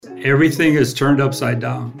everything is turned upside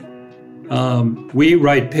down. We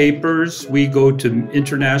write papers, we go to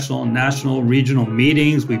international, national, regional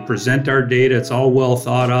meetings, we present our data, it's all well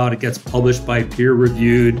thought out, it gets published by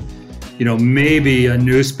peer-reviewed. Maybe a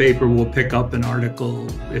newspaper will pick up an article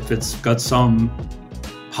if it's got some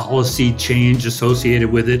policy change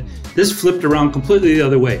associated with it. This flipped around completely the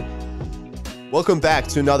other way. Welcome back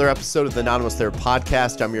to another episode of the Anonymous There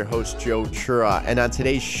podcast. I'm your host, Joe Chura. And on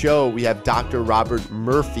today's show, we have Dr. Robert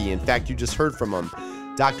Murphy. In fact, you just heard from him.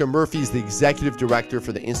 Dr. Murphy is the executive director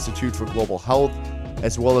for the Institute for Global Health,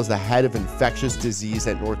 as well as the head of infectious disease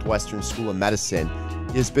at Northwestern School of Medicine.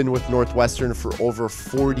 He has been with Northwestern for over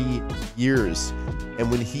 40 years. And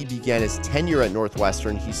when he began his tenure at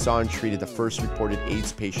Northwestern, he saw and treated the first reported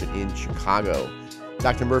AIDS patient in Chicago.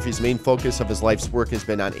 Dr. Murphy's main focus of his life's work has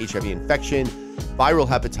been on HIV infection, viral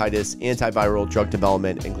hepatitis, antiviral drug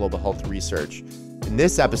development, and global health research. In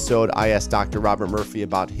this episode, I asked Dr. Robert Murphy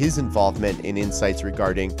about his involvement and insights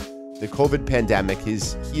regarding the COVID pandemic.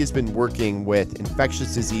 He has been working with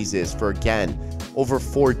infectious diseases for, again, over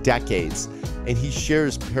 4 decades, and he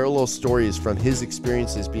shares parallel stories from his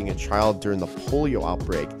experiences being a child during the polio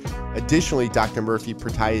outbreak. Additionally, Dr. Murphy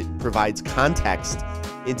provides context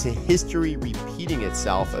into history repeating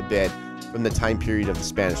itself a bit from the time period of the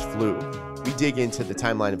Spanish flu. We dig into the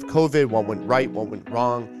timeline of COVID, what went right, what went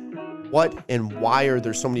wrong, what and why are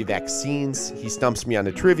there so many vaccines. He stumps me on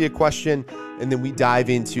a trivia question, and then we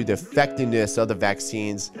dive into the effectiveness of the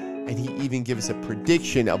vaccines, and he even gives a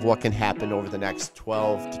prediction of what can happen over the next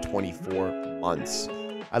 12 to 24 months.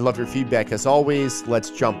 I love your feedback as always. Let's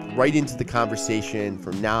jump right into the conversation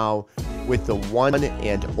from now with the one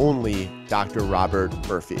and only Dr. Robert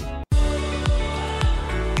Murphy.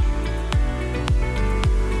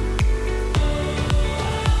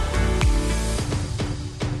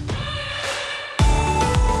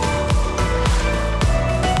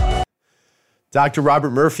 Dr.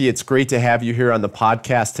 Robert Murphy, it's great to have you here on the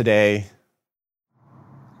podcast today.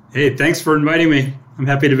 Hey, thanks for inviting me. I'm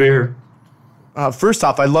happy to be here. First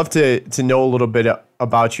off, I'd love to know a little bit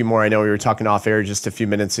about you more. I know we were talking off air just a few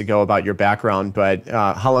minutes ago about your background, but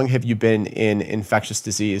how long have you been in infectious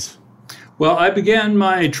disease? Well, I began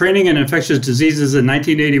my training in infectious diseases in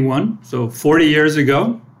 1981, so 40 years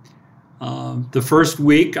ago. The first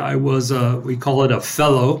week I was, we call it a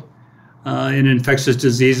fellow in infectious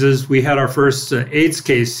diseases. We had our first AIDS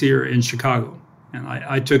case here in Chicago, and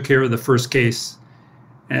I took care of the first case.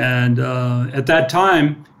 And at that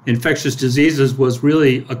time, infectious diseases was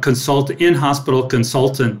really a in-hospital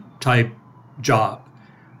consultant type job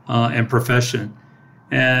and profession.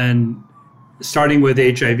 And starting with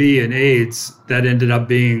HIV and AIDS, that ended up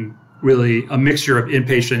being really a mixture of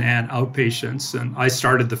inpatient and outpatients. And I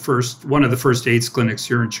started one of the first AIDS clinics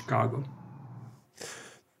here in Chicago.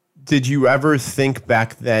 Did you ever think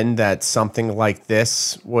back then that something like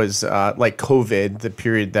this was like COVID, the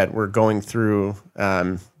period that we're going through,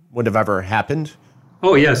 would have ever happened?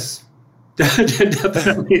 Oh, yes,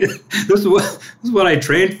 definitely. This is what I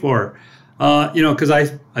trained for, because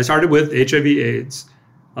I started with HIV/AIDS,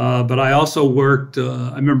 but I also worked,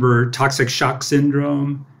 I remember toxic shock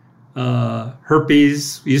syndrome,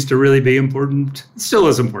 herpes used to really be important. It still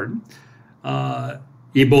is important.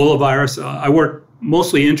 Ebola virus. I worked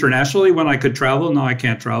mostly internationally when I could travel. Now I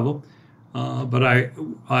can't travel. But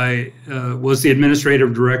I was the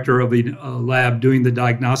administrative director of a lab doing the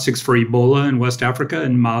diagnostics for Ebola in West Africa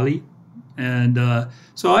and Mali. And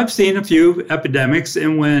so I've seen a few epidemics.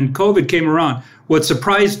 And when COVID came around, what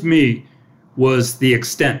surprised me was the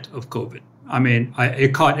extent of COVID. I mean,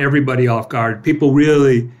 it caught everybody off guard. People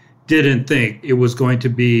really didn't think it was going to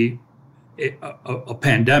be a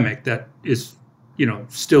pandemic that is,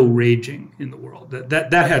 still raging in the world.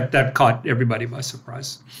 That caught everybody by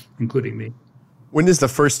surprise, including me. When is the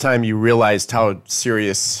first time you realized how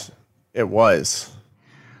serious it was?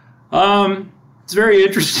 It's very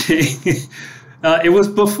interesting. It was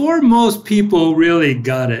before most people really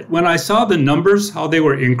got it. When I saw the numbers, how they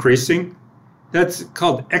were increasing, that's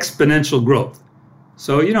called exponential growth.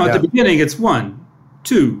 So, at the beginning, it's 1,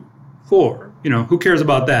 2, 4. Who cares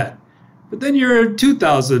about that? But then you're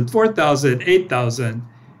 2,000, 4,000, 8,000.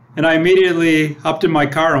 And I immediately hopped in my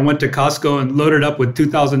car and went to Costco and loaded up with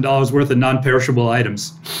 $2,000 worth of non-perishable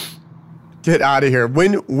items. Get out of here.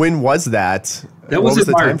 When was that? That was what was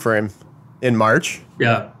the March. time frame? In March?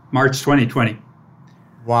 Yeah, March 2020.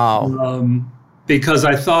 Wow. Because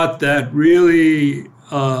I thought that really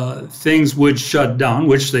things would shut down,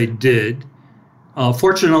 which they did.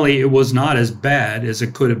 Fortunately, it was not as bad as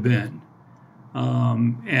it could have been.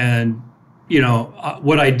 And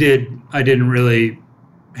what I did, I didn't really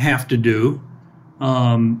have to do.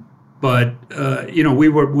 But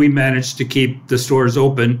we managed to keep the stores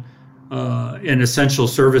open and essential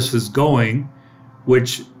services going,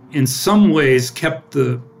 which in some ways kept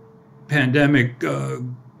the pandemic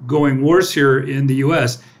going worse here in the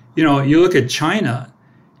U.S. You look at China,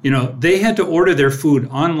 they had to order their food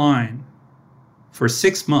online for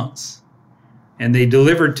 6 months, and they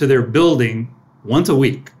delivered to their building once a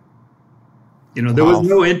week. There was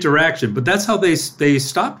no interaction, but that's how they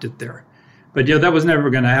stopped it there. But that was never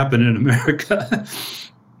going to happen in America.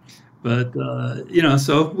 But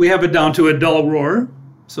so we have it down to a dull roar,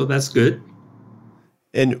 so that's good.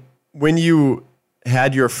 And when you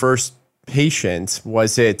had your first patient,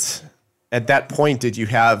 was it at that point, did you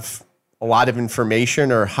have a lot of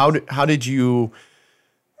information, or how did you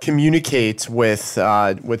communicate with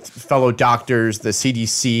fellow doctors, the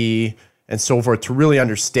CDC, and so forth, to really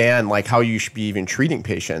understand like how you should be even treating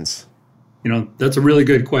patients? That's a really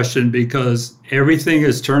good question, because everything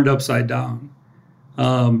is turned upside down.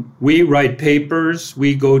 We write papers,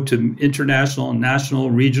 we go to international, national,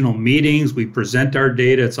 regional meetings, we present our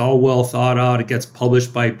data, it's all well thought out, it gets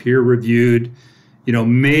published by peer reviewed.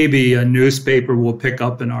 Maybe a newspaper will pick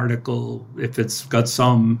up an article if it's got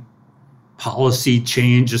some policy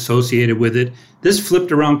change associated with it. This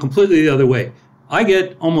flipped around completely the other way. I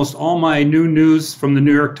get almost all my new news from the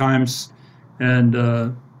New York Times and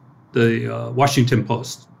the Washington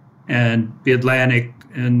Post and the Atlantic,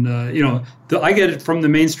 and I get it from the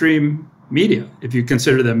mainstream media, if you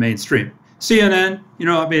consider them mainstream. CNN,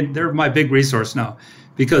 they're my big resource now,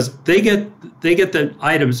 because they get the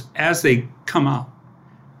items as they come out.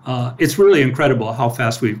 It's really incredible how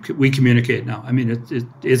fast we communicate now.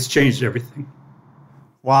 It's changed everything.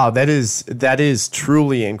 Wow, that is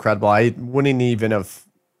truly incredible. I wouldn't even have.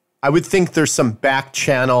 I would think there's some back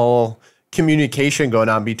channel communication going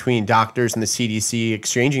on between doctors and the CDC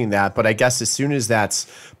exchanging that, but I guess as soon as that's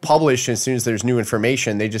published, as soon as there's new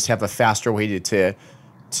information, they just have a faster way to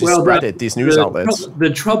spread it. These news outlets.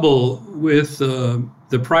 The trouble with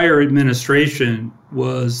the prior administration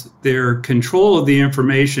was their control of the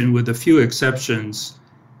information, with a few exceptions,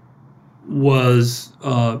 was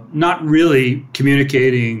not really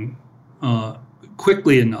communicating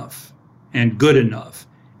quickly enough and good enough.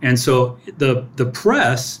 And so the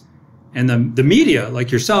press and the media,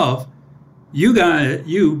 like yourself, you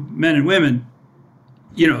men and women,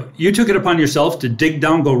 you took it upon yourself to dig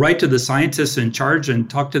down, go right to the scientists in charge and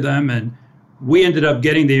talk to them. And we ended up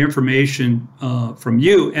getting the information from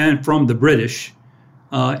you and from the British.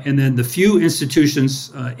 And then the few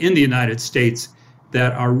institutions in the United States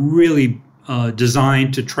that are really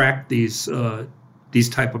designed to track these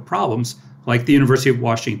type of problems, like the University of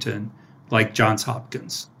Washington, like Johns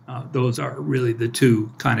Hopkins. Those are really the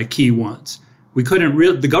two kind of key ones. We couldn't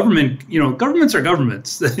the government, governments are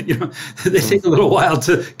governments. They take a little while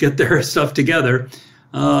to get their stuff together.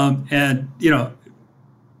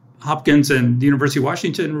 Hopkins and the University of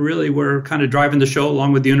Washington really were kind of driving the show,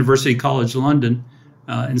 along with the University College London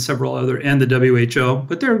and several other, and the WHO,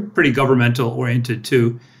 but they're pretty governmental oriented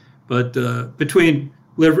too. But between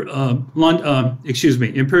Imperial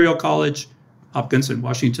College, Hopkins, and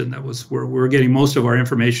Washington, that was where we were getting most of our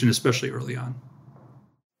information, especially early on.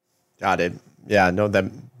 Got it. Yeah, no, that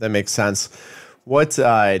makes sense. What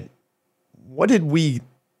did we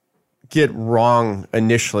get wrong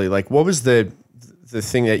initially? Like, what was the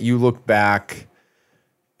thing that you look back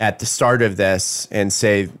at the start of this and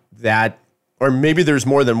say that, or maybe there's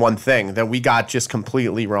more than one thing that we got just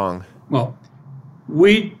completely wrong? Well,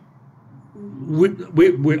 I'm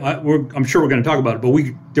sure we're going to talk about it, but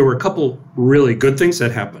there were a couple really good things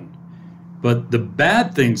that happened. But the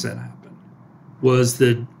bad things that happened was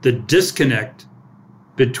the disconnect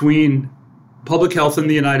between public health in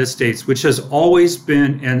the United States, which has always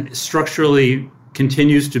been and structurally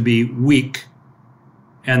continues to be weak,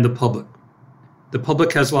 and the public. The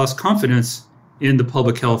public has lost confidence in the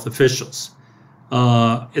public health officials.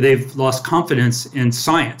 They've lost confidence in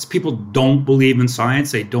science. People don't believe in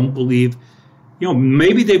science. They don't believe,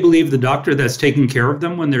 maybe they believe the doctor that's taking care of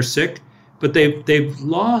them when they're sick, but they've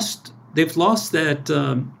lost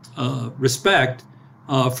that respect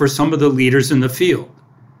for some of the leaders in the field.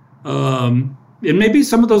 And maybe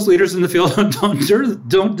some of those leaders in the field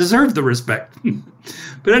don't deserve the respect.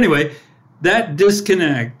 But anyway, that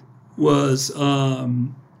disconnect was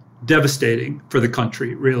devastating for the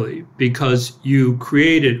country, really, because you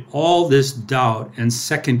created all this doubt and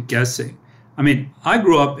second guessing. I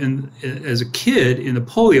grew up as a kid in the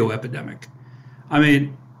polio epidemic.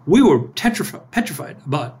 We were petrified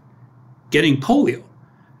about getting polio.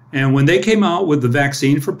 And when they came out with the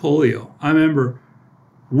vaccine for polio, I remember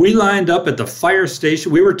we lined up at the fire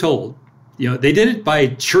station. We were told, They did it by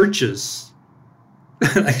churches,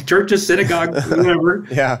 like churches, synagogues, whatever.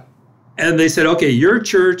 Yeah. And they said, okay, your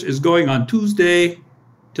church is going on Tuesday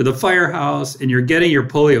to the firehouse and you're getting your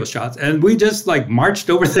polio shots. And we just like marched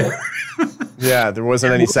over there. Yeah, there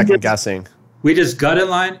wasn't any second guessing. We just got in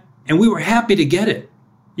line and we were happy to get it.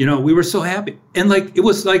 We were so happy. And like, it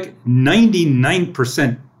was like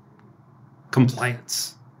 99%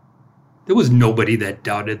 compliance. There was nobody that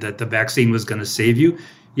doubted that the vaccine was going to save you.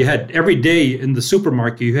 You had every day in the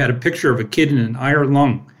supermarket, you had a picture of a kid in an iron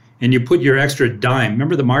lung and you put your extra dime.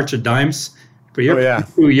 Remember the March of Dimes? But you're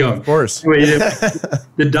too young. Of course. Anyway,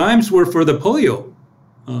 the dimes were for the polio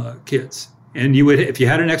kids. And you would, if you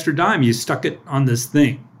had an extra dime, you stuck it on this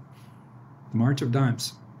thing. The March of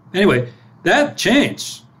Dimes. Anyway, that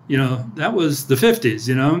changed. That was the 50s,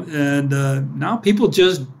 and now people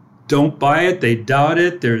just don't buy it. They doubt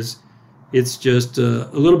it. It's just a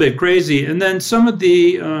little bit crazy. And then some of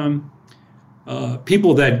the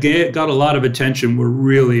people that got a lot of attention were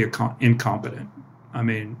really incompetent. I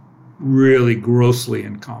mean, really grossly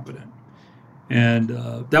incompetent. And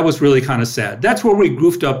that was really kind of sad. That's where we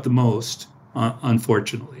goofed up the most,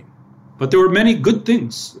 unfortunately. But there were many good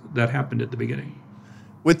things that happened at the beginning.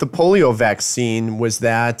 With the polio vaccine, what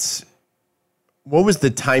was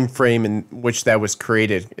the time frame in which that was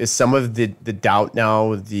created? Is some of the doubt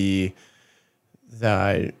now the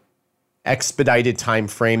expedited time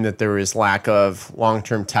frame that there is lack of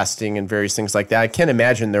long-term testing and various things like that? I can't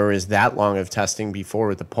imagine there was that long of testing before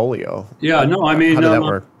with the polio. Yeah, no, I mean, how did that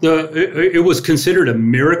work? It was considered a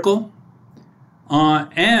miracle,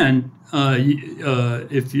 and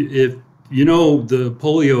if you know the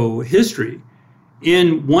polio history,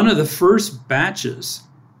 in one of the first batches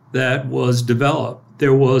that was developed,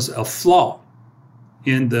 there was a flaw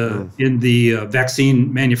in the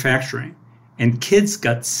vaccine manufacturing, and kids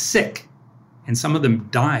got sick, and some of them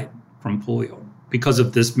died from polio because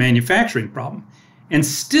of this manufacturing problem. And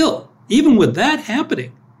still, even with that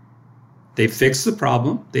happening, they fixed the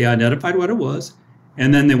problem, they identified what it was,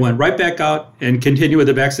 and then they went right back out and continued with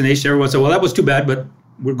the vaccination. Everyone said, well, that was too bad, but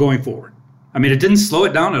we're going forward. I mean, it didn't slow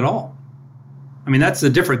it down at all. I mean, that's the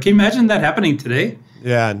difference. Can you imagine that happening today?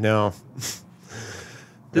 Yeah, no.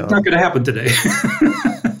 That's not going to happen today.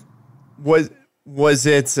 Was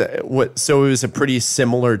it what? So it was a pretty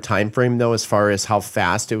similar time frame, though, as far as how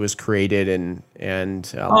fast it was created and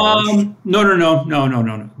launched?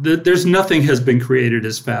 No. There's nothing has been created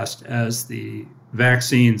as fast as the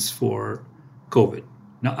vaccines for COVID.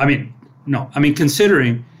 No. I mean,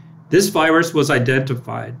 considering this virus was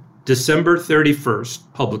identified December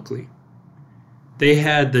 31st publicly.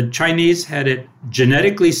 The Chinese had it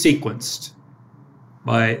genetically sequenced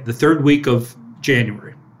by the third week of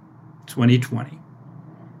January 2020.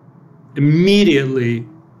 Immediately,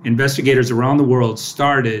 investigators around the world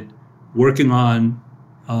started working on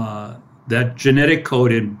that genetic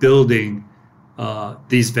code and building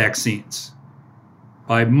these vaccines.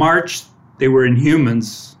 By March, they were in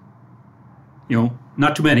humans,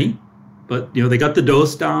 not too many, but they got the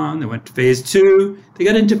dose down, they went to phase 2, they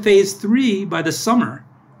got into phase 3 by the summer,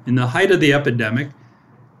 in the height of the epidemic.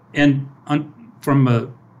 And from a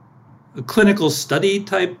clinical study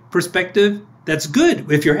type perspective, that's good.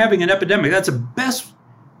 If you're having an epidemic, that's the best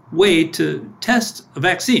way to test a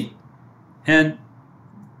vaccine. And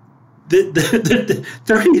the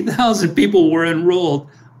 30,000 people were enrolled,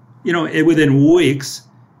 within weeks,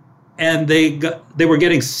 and they were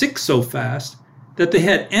getting sick so fast that they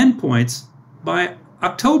had endpoints by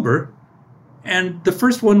October, and the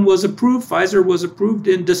first one was approved. Pfizer was approved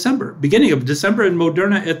in December, beginning of December, and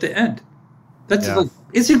Moderna at the end.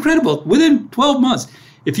 It's incredible. Within 12 months,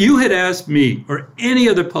 if you had asked me or any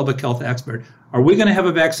other public health expert, are we going to have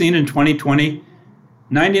a vaccine in 2020?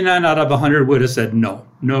 99 out of 100 would have said no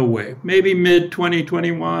way. Maybe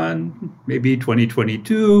mid-2021, maybe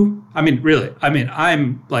 2022. I mean, really,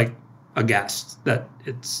 I'm like aghast that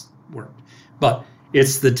it's worked. But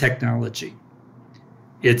it's the technology.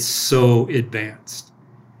 It's so advanced.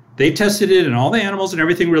 They tested it in all the animals and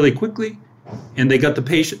everything really quickly, and they got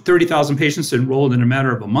 30,000 patients enrolled in a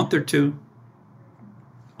matter of a month or two.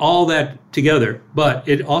 All that together. But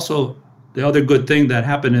it also, the other good thing that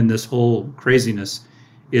happened in this whole craziness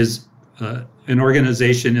is an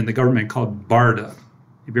organization in the government called BARDA.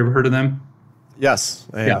 Have you ever heard of them? Yes,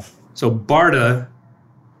 I have. So BARDA,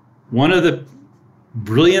 one of the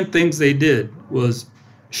brilliant things they did was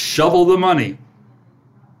shovel the money.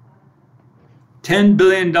 $10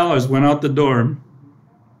 billion went out the door,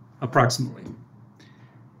 approximately,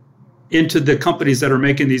 into the companies that are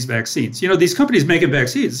making these vaccines. These companies making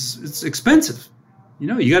vaccines, it's expensive. You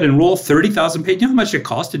got to enroll 30,000 patients. You know how much it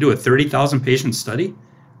costs to do a 30,000 patient study?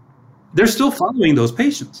 they're still following those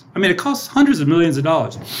patients. I mean, it costs hundreds of millions of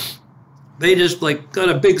dollars. They just like got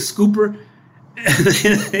a big scooper and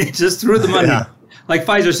they just threw the money. Yeah. Like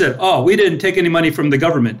Pfizer said, oh, we didn't take any money from the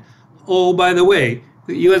government. Oh, by the way,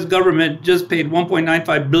 the U.S. government just paid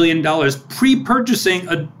 $1.95 billion pre-purchasing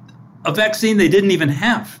a vaccine they didn't even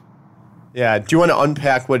have. Yeah. Do you want to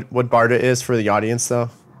unpack what BARDA is for the audience, though?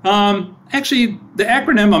 Actually, the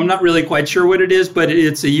acronym, I'm not really quite sure what it is, but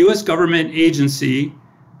it's a U.S. government agency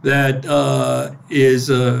that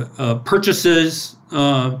purchases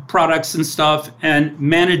products and stuff and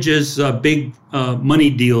manages big money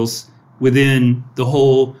deals within the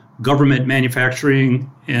whole government manufacturing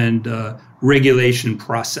and regulation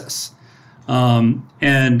process.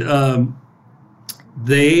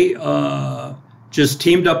 They just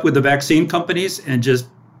teamed up with the vaccine companies and just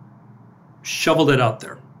shoveled it out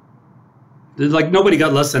there. Like nobody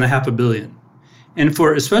got less than $500 million. And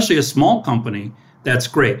for especially a small company, that's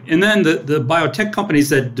great. And then the biotech companies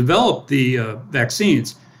that developed the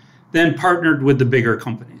vaccines then partnered with the bigger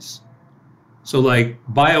companies. So like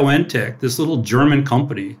BioNTech, this little German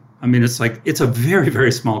company, I mean, it's a very,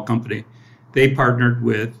 very small company. They partnered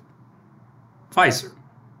with Pfizer.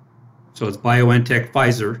 So it's BioNTech,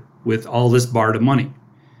 Pfizer with all this BARDA money.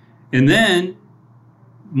 And then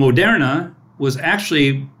Moderna was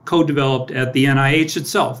actually co-developed at the NIH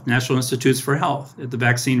itself, National Institutes for Health, at the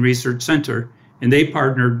Vaccine Research Center. And they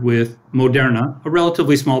partnered with Moderna, a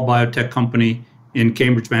relatively small biotech company in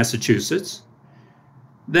Cambridge, Massachusetts.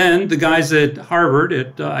 Then the guys at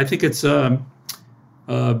Harvard, I think it's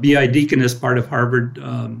B.I. Deaconess part of Harvard,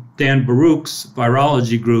 Dan Baruch's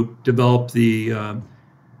virology group developed the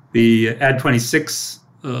Ad26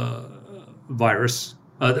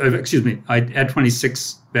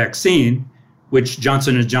 Ad26 vaccine, which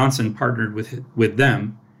Johnson & Johnson partnered with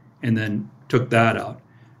them and then took that out.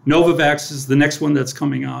 Novavax is the next one that's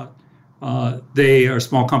coming out. They are a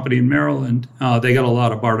small company in Maryland. They got a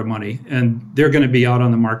lot of BARDA money, and they're going to be out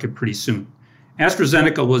on the market pretty soon.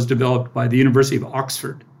 AstraZeneca was developed by the University of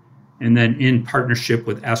Oxford and then in partnership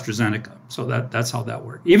with AstraZeneca. So that's how that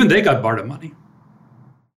worked. Even they got BARDA money.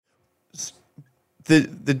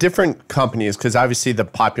 The different companies, because obviously the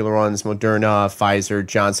popular ones, Moderna, Pfizer,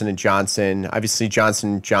 Johnson & Johnson, obviously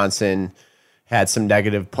Johnson & Johnson had some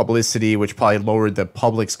negative publicity, which probably lowered the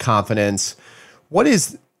public's confidence. What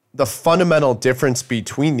is the fundamental difference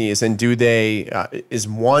between these, and do they is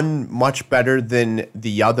one much better than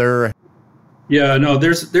the other? Yeah, no,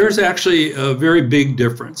 there's actually a very big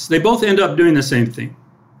difference. They both end up doing the same thing,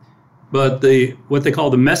 but what they call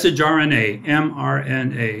the messenger RNA,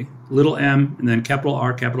 mRNA, little m and then capital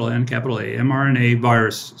R, capital N, capital A, mRNA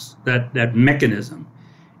viruses, that mechanism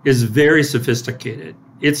is very sophisticated.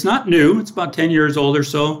 It's not new. It's about 10 years old or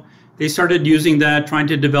so. They started using that, trying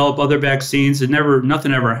to develop other vaccines.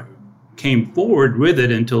 Nothing ever came forward with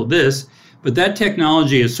it until this. But that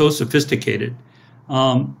technology is so sophisticated.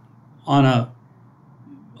 On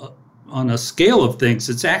a scale of things,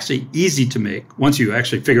 it's actually easy to make once you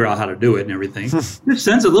actually figure out how to do it and everything. It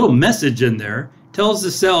sends a little message in there, tells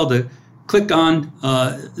the cell to click on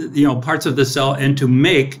parts of the cell and to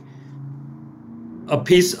make a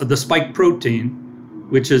piece of the spike protein,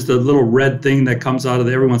 which is the little red thing that comes out of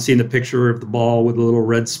everyone's seen the picture of the ball with the little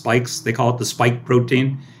red spikes. They call it the spike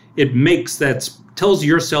protein. It makes tells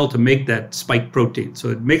your cell to make that spike protein. So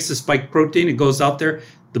it makes the spike protein, it goes out there.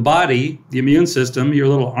 The body, the immune system, your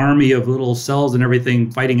little army of little cells and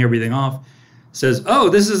everything fighting everything off, says, oh,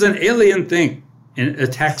 this is an alien thing, and it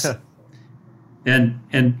attacks it. And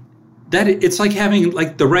that it's like having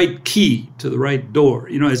like the right key to the right door.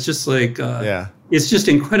 It's just like It's just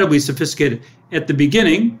incredibly sophisticated. At the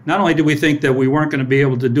beginning, not only did we think that we weren't going to be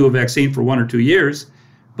able to do a vaccine for 1 or 2 years,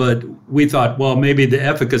 but we thought, well, maybe the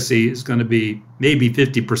efficacy is going to be maybe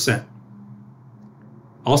 50%.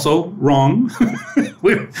 Also wrong.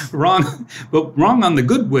 We're wrong, but wrong on the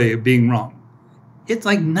good way of being wrong. It's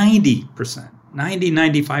like 90%,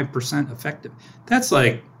 95% effective. That's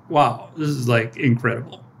like, wow, this is like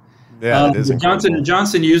incredible. Yeah, it is incredible. Johnson &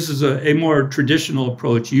 Johnson uses a more traditional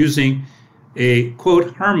approach using a,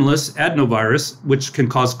 quote, harmless adenovirus, which can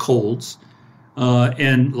cause colds.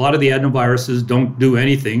 And a lot of the adenoviruses don't do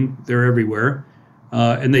anything. They're everywhere.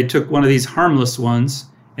 And they took one of these harmless ones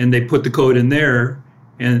and they put the code in there,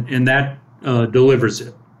 and that delivers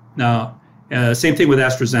it. Now, same thing with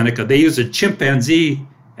AstraZeneca. They use a chimpanzee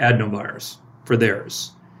adenovirus for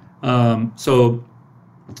theirs. It's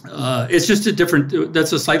just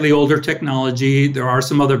that's a slightly older technology. There are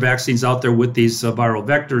some other vaccines out there with these viral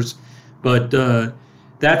vectors, but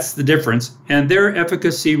that's the difference. And their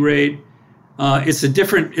efficacy rate, It's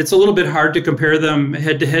a little bit hard to compare them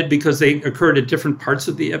head to head because they occurred at different parts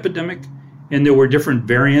of the epidemic, and there were different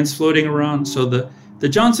variants floating around. So the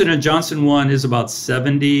Johnson & Johnson one is about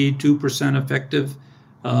 72% effective,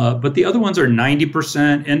 but the other ones are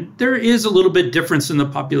 90%, and there is a little bit difference in the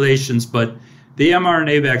populations, but the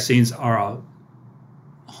mRNA vaccines are a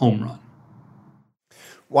home run.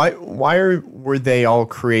 Why were they all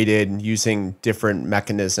created using different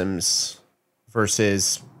mechanisms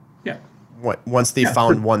versus once they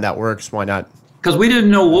found one that works, why not? Because we didn't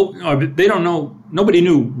know they don't know, nobody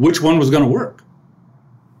knew which one was going to work.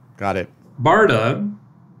 Got it. BARDA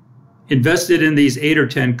invested in these 8 or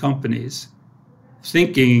 10 companies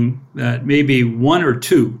thinking that maybe 1 or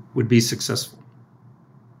 2 would be successful.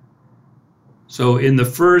 So in the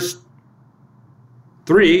first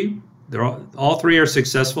 3, all 3 are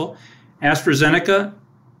successful. AstraZeneca,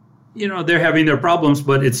 they're having their problems,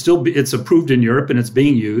 but it's approved in Europe and it's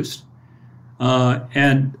being used.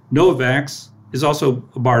 And Novavax is also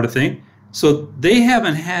a BARDA thing. So they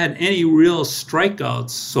haven't had any real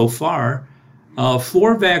strikeouts so far.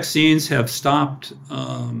 4 vaccines have stopped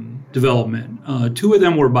development. 2 of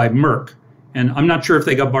them were by Merck. And I'm not sure if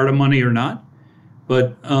they got BARDA money or not.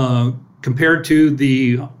 But compared to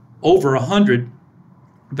the over 100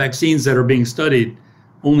 vaccines that are being studied,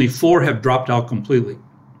 only 4 have dropped out completely.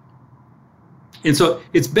 And so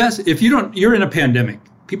it's best if you're in a pandemic,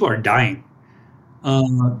 people are dying.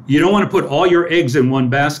 You don't want to put all your eggs in one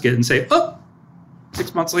basket and say,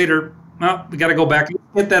 6 months later, we got to go back and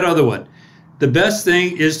get that other one. The best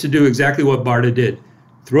thing is to do exactly what BARDA did.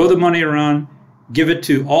 Throw the money around, give it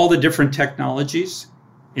to all the different technologies,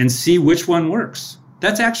 and see which one works.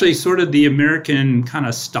 That's actually sort of the American kind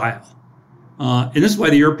of style. And this is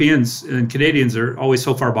why the Europeans and Canadians are always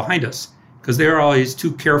so far behind us, because they're always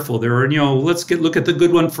too careful. They're, let's look at the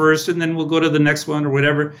good one first, and then we'll go to the next one or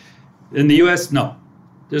whatever. In the U.S., no.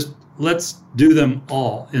 Just let's do them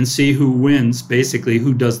all and see who wins, basically,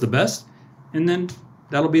 who does the best. And then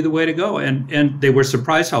that'll be the way to go. And they were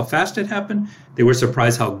surprised how fast it happened. They were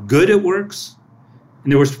surprised how good it works.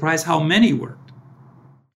 And they were surprised how many worked.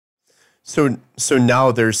 So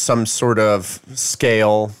now there's some sort of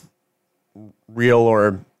scale, real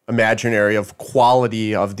or imaginary, of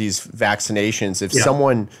quality of these vaccinations. If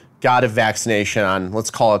someone got a vaccination on,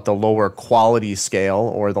 let's call it the lower quality scale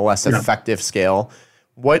or the less effective scale,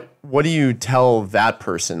 what do you tell that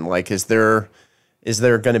person? Like, is there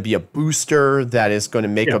going to be a booster that is going to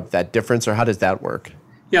make up that difference, or how does that work?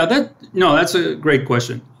 Yeah, that's a great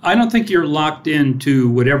question. I don't think you're locked into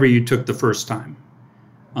whatever you took the first time.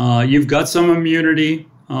 You've got some immunity.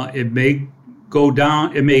 It may go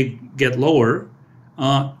down, it may get lower,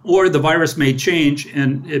 or the virus may change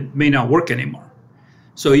and it may not work anymore.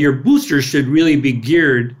 So your boosters should really be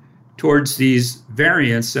geared towards these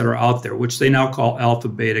variants that are out there, which they now call alpha,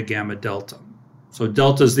 beta, gamma, delta. So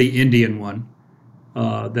delta is the Indian one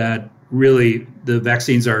that really the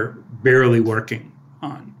vaccines are barely working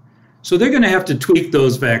on. So they're going to have to tweak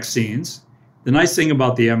those vaccines. The nice thing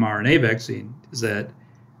about the mRNA vaccine is that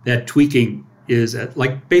tweaking is at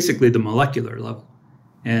basically the molecular level.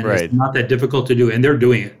 And it's not that difficult to do, and they're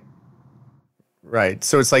doing it. Right.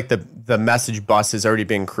 So it's like the message bus has already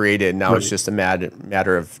been created. Now it's just a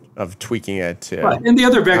matter of tweaking it. Right. And the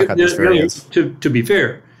other vaccines, to be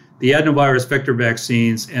fair, the adenovirus vector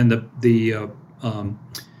vaccines and the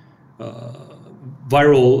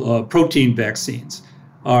viral protein vaccines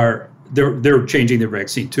they're changing their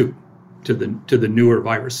vaccine too to the newer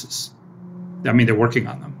viruses. I mean, they're working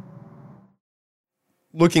on them.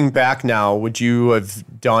 Looking back now, would you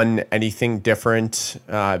have done anything different,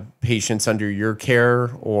 patients under your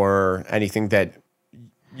care, or anything that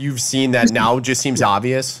you've seen that now just seems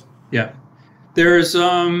obvious? Yeah. There's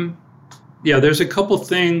a couple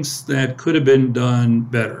things that could have been done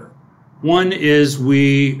better. One is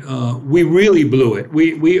we really blew it.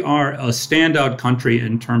 We are a standout country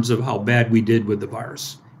in terms of how bad we did with the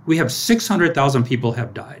virus. We have 600,000 people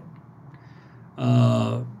have died.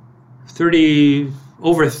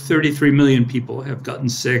 Over 33 million people have gotten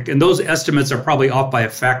sick, and those estimates are probably off by a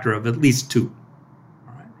factor of at least 2.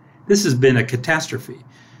 All right. This has been a catastrophe.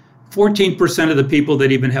 14% of the people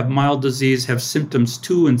that even have mild disease have symptoms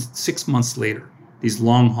 2 and 6 months later, these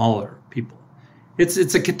long hauler people.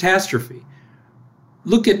 It's a catastrophe.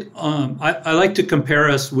 Look at, I like to compare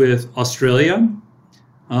us with Australia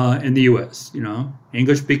and the US,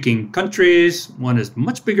 English-speaking countries. One is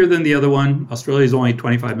much bigger than the other one. Australia is only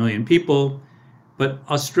 25 million people. But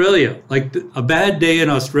Australia, a bad day in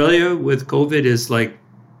Australia with COVID is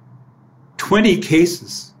 20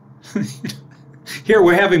 cases. Here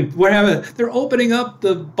we're having, they're opening up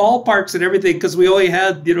the ballparks and everything because we only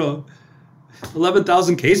had,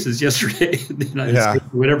 11,000 cases yesterday in the United States,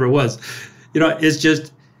 whatever it was. It's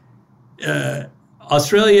just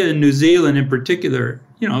Australia and New Zealand in particular,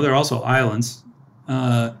 they're also islands,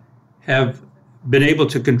 have been able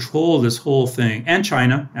to control this whole thing, and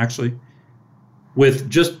China, actually, with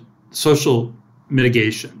just social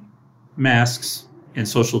mitigation, masks and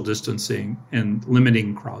social distancing and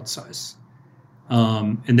limiting crowd size.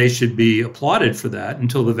 And they should be applauded for that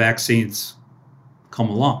until the vaccines come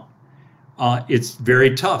along. It's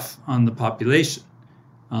very tough on the population.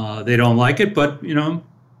 They don't like it, but,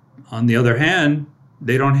 on the other hand,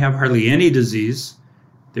 they don't have hardly any disease.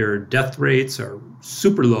 Their death rates are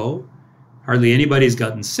super low. Hardly anybody's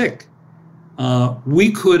gotten sick.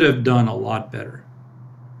 We could have done a lot better,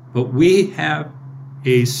 but we have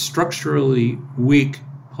a structurally weak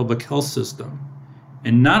public health system.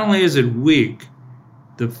 And not only is it weak,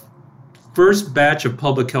 the first batch of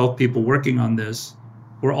public health people working on this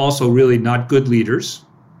were also really not good leaders.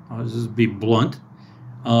 I'll just be blunt.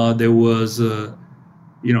 There was,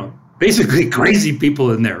 basically crazy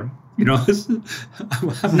people in there. I'm not going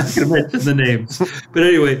to mention the names, but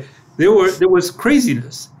anyway, there was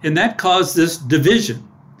craziness, and that caused this division.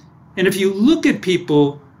 And if you look at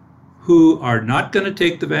people who are not going to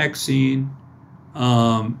take the vaccine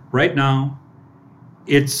right now,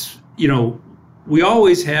 it's, we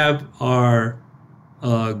always have our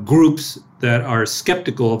groups that are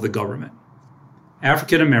skeptical of the government.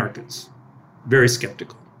 African Americans, very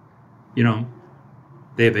skeptical.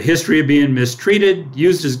 They have a history of being mistreated,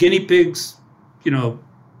 used as guinea pigs.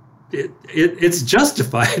 It's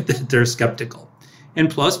justified that they're skeptical. And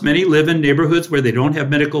plus, many live in neighborhoods where they don't have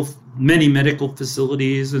many medical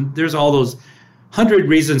facilities, and there's all those 100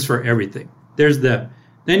 reasons for everything. There's them.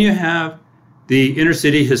 Then you have the inner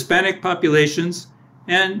city Hispanic populations,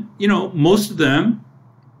 and most of them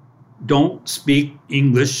don't speak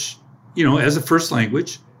English, as a first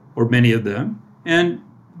language, or many of them. And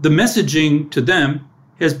the messaging to them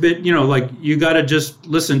has been, you got to just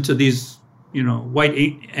listen to these, white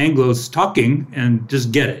Anglos talking and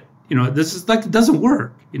just get it. This is it doesn't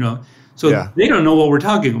work, So They don't know what we're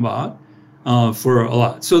talking about for a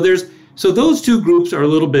lot. So those two groups are a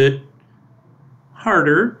little bit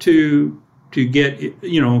harder to get,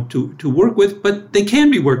 to work with, but they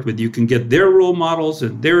can be worked with. You can get their role models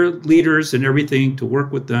and their leaders and everything to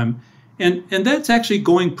work with them. And that's actually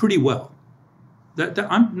going pretty well. That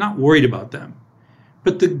I'm not worried about them.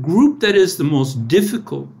 But the group that is the most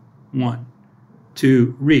difficult one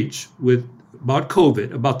to reach about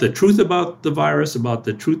COVID, about the truth about the virus, about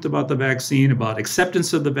the truth about the vaccine, about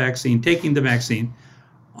acceptance of the vaccine, taking the vaccine,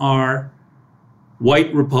 are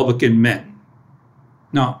white Republican men.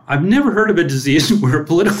 Now, I've never heard of a disease where a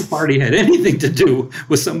political party had anything to do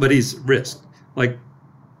with somebody's risk. Like,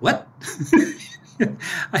 what?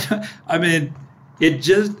 I mean, it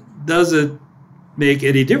just doesn't make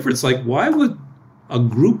any difference. Like, why would a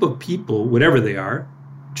group of people, whatever they are,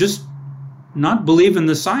 just not believe in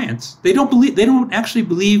the science? They don't actually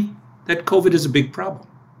believe that COVID is a big problem.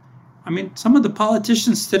 I mean, some of the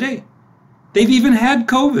politicians today, they've even had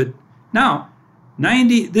COVID. Now,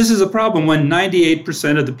 this is a problem when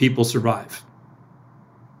 98% of the people survive.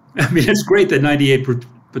 I mean, it's great that 98%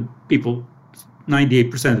 of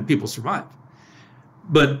the people survive.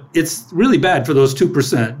 But it's really bad for those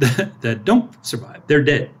 2% that don't survive. They're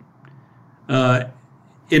dead. And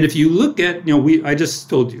if you look at, I just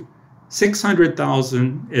told you,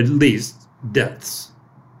 600,000 at least deaths.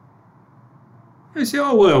 I say,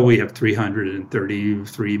 oh, well, we have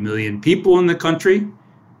 333 million people in the country.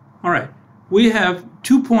 All right. We have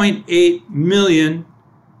 2.8 million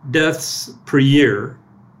deaths per year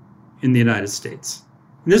in the United States.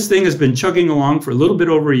 And this thing has been chugging along for a little bit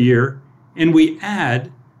over a year, and we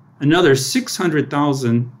add another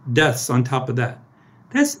 600,000 deaths on top of that.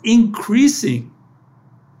 That's increasing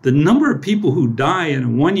the number of people who die in a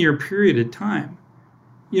 1 year period of time,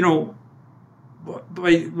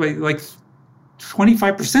 by like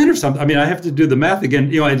 25% or something. I mean, I have to do the math again.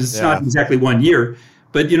 It's not exactly 1 year,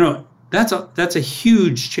 but that's a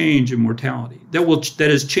huge change in mortality that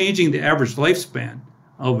is changing the average lifespan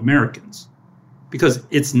of Americans, because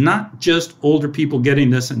it's not just older people getting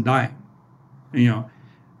this and dying.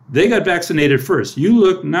 They got vaccinated first. You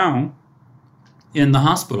look now in the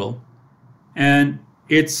hospital, and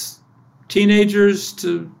it's teenagers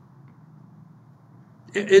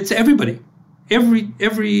it's everybody. Every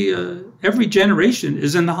generation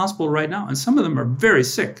is in the hospital right now, and some of them are very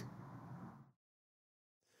sick.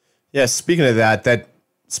 Yeah, speaking of that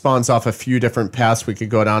spawns off a few different paths we could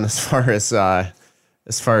go down as far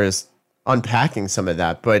as unpacking some of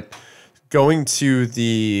that. But going to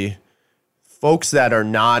the folks that are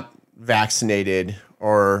not vaccinated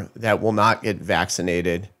or that will not get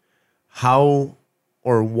vaccinated, how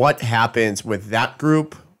or what happens with that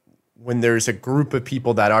group when there's a group of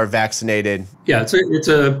people that are vaccinated? Yeah, it's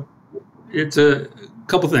a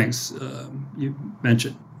couple things you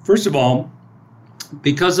mentioned. First of all,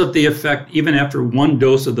 because of the effect, even after one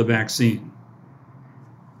dose of the vaccine,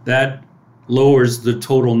 that lowers the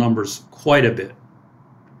total numbers quite a bit.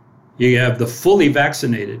 You have the fully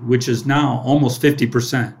vaccinated, which is now almost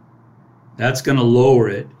 50%. That's going to lower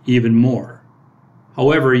it even more.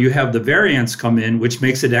 However, you have the variants come in, which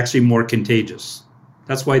makes it actually more contagious.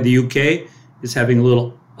 That's why the UK is having a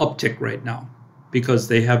little uptick right now, because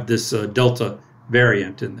they have this Delta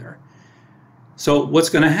variant in there. So what's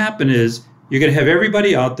going to happen is you're going to have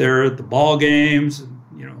everybody out there at the ball games,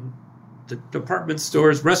 the department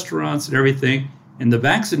stores, restaurants, and everything, and the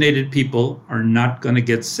vaccinated people are not going to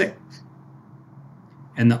get sick.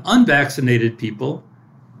 And the unvaccinated people,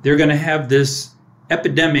 they're going to have this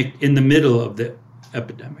epidemic in the middle of the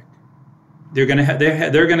epidemic. They're going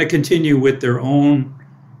to continue with their own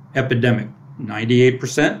epidemic.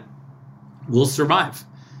 98% will survive,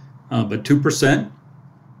 but 2%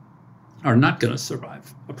 are not going to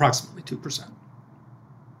survive, approximately 2%.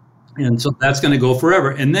 And so that's going to go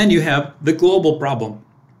forever. And then you have the global problem.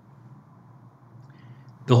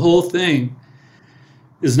 The whole thing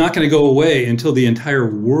is not going to go away until the entire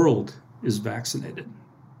world is vaccinated.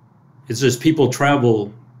 It's just people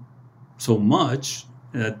travel so much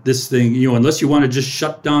that this thing, unless you want to just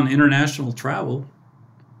shut down international travel,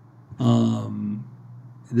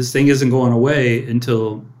 this thing isn't going away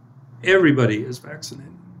until everybody is vaccinated.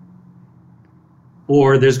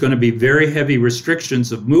 Or there's going to be very heavy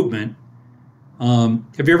restrictions of movement.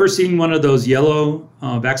 Have you ever seen one of those yellow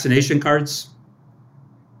vaccination cards?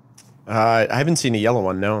 I haven't seen a yellow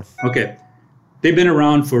one, no. Okay. They've been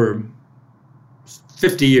around for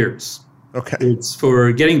 50 years. Okay. It's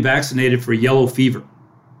for getting vaccinated for yellow fever.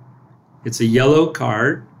 It's a yellow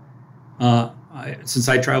card. Since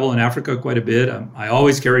I travel in Africa quite a bit, I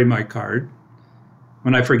always carry my card.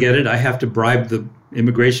 When I forget it, I have to bribe the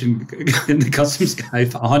immigration and the customs guy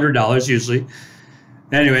 $100 usually.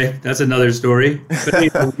 Anyway, that's another story.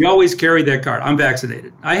 But we always carry that card. I'm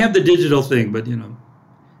vaccinated. I have the digital thing, but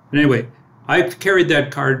But anyway, I've carried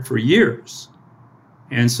that card for years.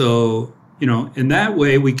 And so, in that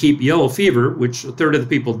way, we keep yellow fever, which a third of the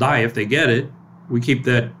people die if they get it. We keep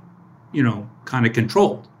that, kind of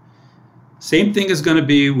controlled. Same thing is going to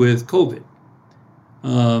be with COVID.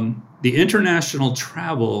 The international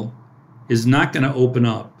travel is not going to open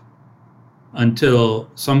up until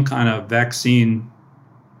some kind of vaccine,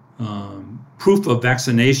 proof of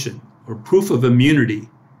vaccination or proof of immunity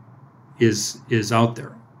is out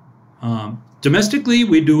there. Domestically,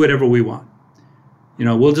 we do whatever we want.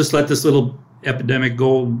 We'll just let this little epidemic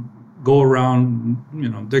go around.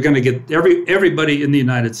 They're going to get everybody in the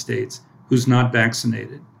United States who's not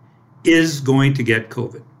vaccinated is going to get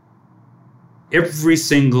COVID. Every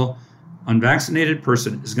single unvaccinated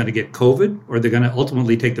person is going to get COVID, or they're going to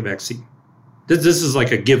ultimately take the vaccine. This is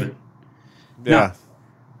like a given. Yeah. Now,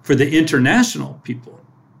 for the international people,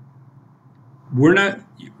 most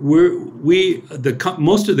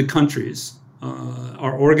of the countries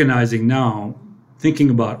are organizing now, thinking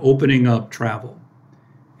about opening up travel,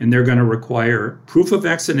 and they're going to require proof of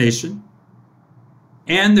vaccination,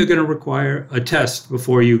 and they're going to require a test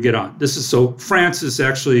before you get on. France is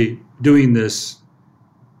actually doing this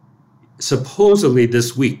supposedly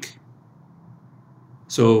this week.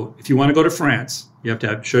 So if you want to go to France, you have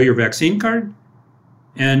to show your vaccine card,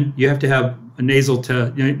 and you have to have a nasal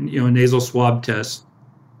nasal swab test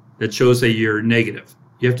that shows that you're negative.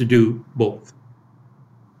 You have to do both.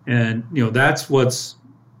 And that's what's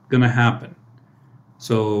going to happen.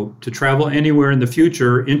 So to travel anywhere in the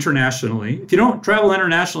future internationally, if you don't travel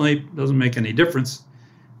internationally, it doesn't make any difference.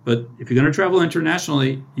 But if you're going to travel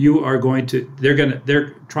internationally,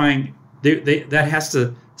 that has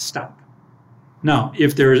to stop. Now,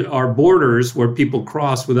 if there are borders where people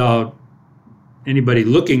cross without anybody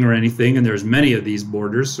looking or anything, and there's many of these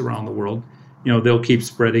borders around the world, they'll keep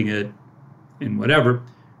spreading it and whatever.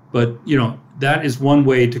 But, that is one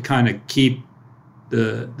way to kind of keep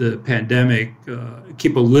the pandemic,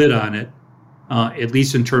 keep a lid on it, at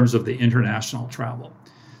least in terms of the international travel.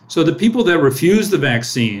 So the people that refuse the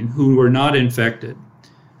vaccine, who are not infected,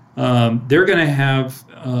 they're going to have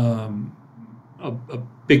a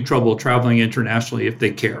big trouble traveling internationally if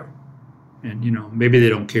they care. And, maybe they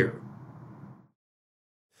don't care.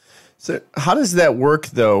 So how does that work,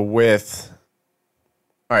 though,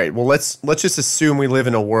 all right, well, let's just assume we live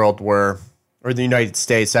in a world where or the United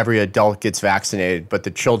States, every adult gets vaccinated, but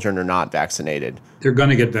the children are not vaccinated. They're going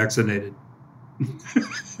to get vaccinated.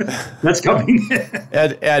 That's coming.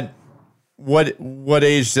 At what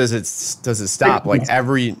age does it stop? Like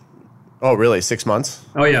every, oh really, 6 months?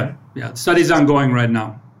 Oh yeah. The study's ongoing right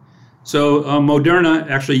now. So Moderna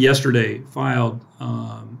actually yesterday filed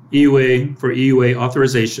EUA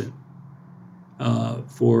authorization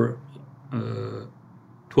for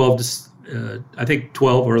 12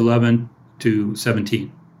 or 11 to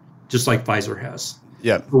 17, just like Pfizer has.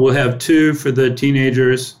 Yeah. We'll have 2 for the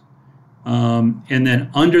teenagers. And then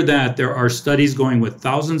under that, there are studies going with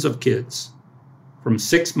thousands of kids from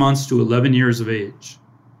 6 months to 11 years of age.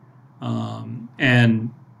 And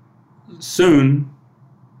soon,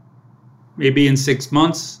 maybe in 6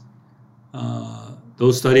 months,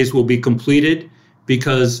 those studies will be completed,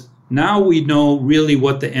 because now we know really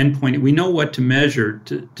what the endpoint, we know what to measure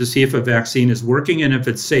to see if a vaccine is working and if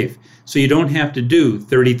it's safe. So you don't have to do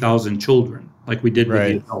 30,000 children like we did with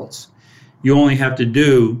the adults. You only have to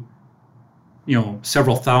do,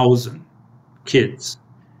 several thousand kids.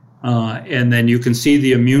 And then you can see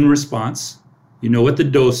the immune response. You know what the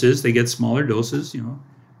dose is. They get smaller doses,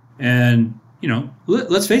 And,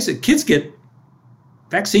 let's face it, kids get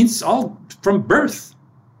vaccines all from birth.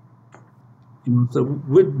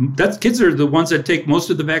 Kids are the ones that take most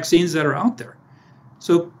of the vaccines that are out there.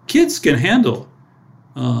 So kids can handle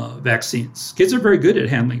vaccines. Kids are very good at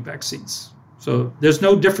handling vaccines. So there's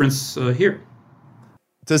no difference here.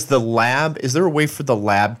 Is there a way for the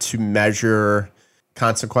lab to measure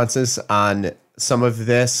consequences on some of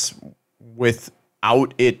this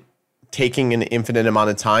without it taking an infinite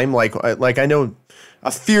amount of time? Like I know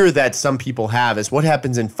a fear that some people have is what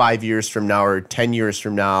happens in 5 years from now or 10 years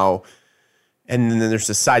from now, and then there's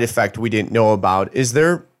a side effect we didn't know about. Is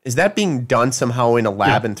that being done somehow in a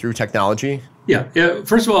lab and through technology? Yeah.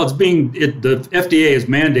 First of all, the FDA is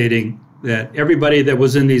mandating that everybody that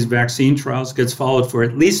was in these vaccine trials gets followed for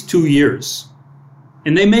at least 2 years.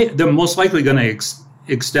 And they're most likely going to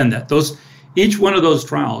extend that. Each one of those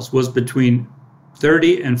trials was between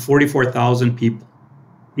 30 and 44,000 people,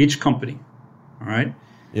 each company. All right?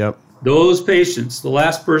 Yep. Those patients, the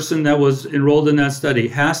last person that was enrolled in that study,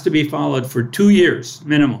 has to be followed for 2 years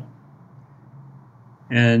minimum.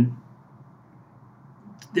 And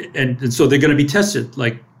so they're going to be tested,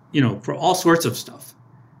 for all sorts of stuff.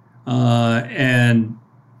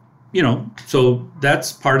 So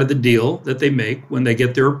that's part of the deal that they make when they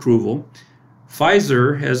get their approval.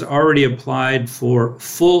 Pfizer has already applied for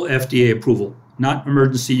full FDA approval, not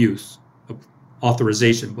emergency use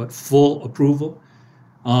authorization, but full approval,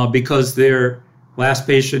 because their last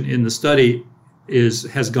patient in the study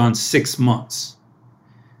has gone 6 months.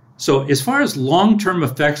 So as far as long-term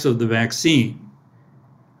effects of the vaccine,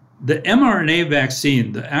 the mRNA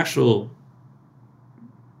vaccine,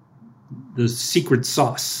 the secret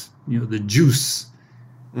sauce, the juice,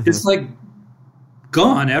 it's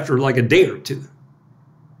gone after a day or two.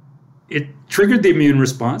 It triggered the immune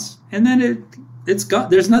response, and then it's gone.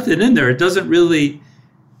 There's nothing in there. It doesn't really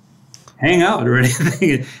hang out or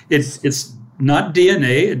anything. It's not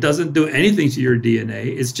DNA. It doesn't do anything to your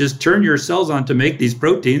DNA. It's just turn your cells on to make these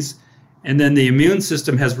proteins, and then the immune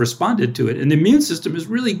system has responded to it. And the immune system is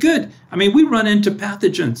really good. I mean, we run into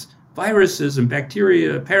pathogens, viruses and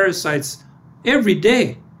bacteria, parasites every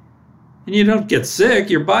day. And you don't get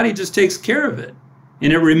sick. Your body just takes care of it.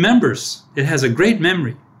 And it remembers. It has a great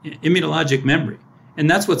memory, immunologic memory. And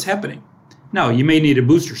that's what's happening. Now, you may need a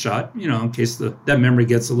booster shot, in case that memory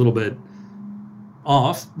gets a little bit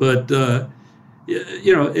off. But, the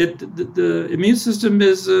immune system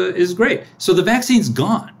is great. So the vaccine's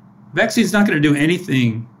gone. Vaccine's not going to do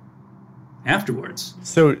anything afterwards.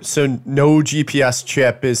 So no GPS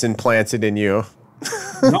chip is implanted in you.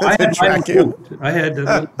 No, I had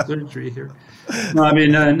surgery here. No, I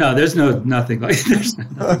mean, no, there's nothing like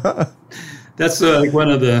that. That's one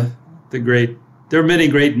of the great. There are many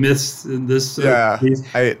great myths in this. But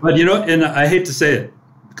and I hate to say it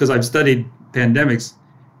because I've studied pandemics.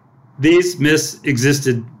 These myths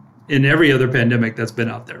existed in every other pandemic that's been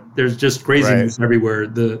out there. There's just craziness everywhere.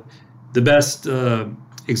 The best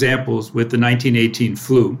examples with the 1918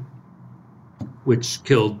 flu, which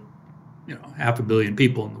killed 500 million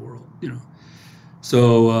people in the world.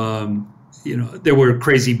 So there were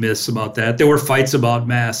crazy myths about that. There were fights about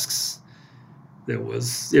masks. There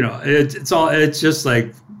was it's just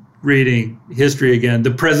like reading history again.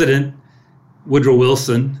 The president, Woodrow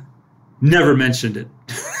Wilson, never mentioned it.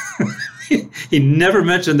 He never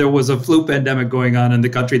mentioned there was a flu pandemic going on in the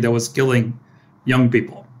country that was killing young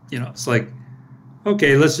people. It's like,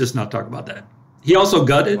 okay, let's just not talk about that. He also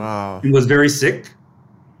got it and was very sick.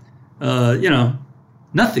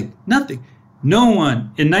 Nothing. No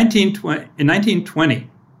one in 1920.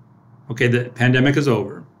 Okay, the pandemic is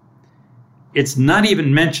over. It's not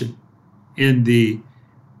even mentioned in the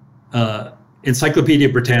Encyclopedia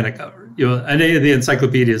Britannica, any of the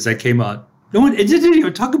encyclopedias that came out. It didn't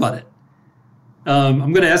even talk about it.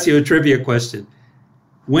 I'm going to ask you a trivia question.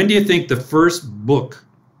 When do you think the first book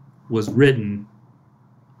was written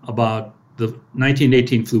about the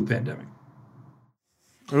 1918 flu pandemic?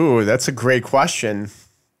 Ooh, that's a great question.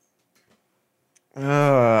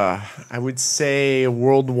 I would say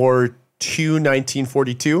World War II,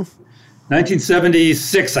 1942.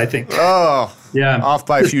 1976, I think. Oh, yeah, off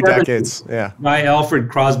by a few decades. Yeah, by Alfred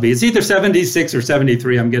Crosby. It's either 76 or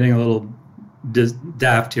 73. I'm getting a little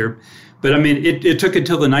daft here, but I mean, it took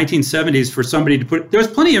until the 1970s for somebody to put. There was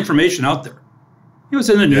plenty of information out there. It was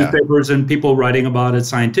in the newspapers and people writing about it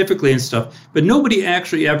scientifically and stuff, but nobody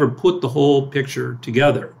actually ever put the whole picture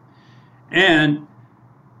together. And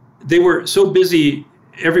they were so busy.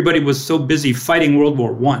 Everybody was so busy fighting World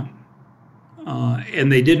War I. And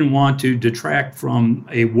they didn't want to detract from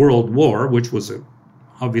a world war, which was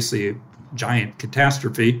obviously a giant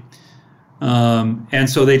catastrophe. And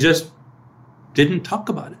so they just didn't talk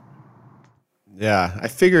about it. Yeah, I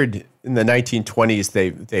figured in the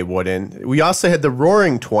 1920s they wouldn't. We also had the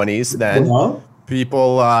Roaring 20s then.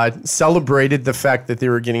 People celebrated the fact that they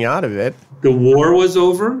were getting out of it. The war was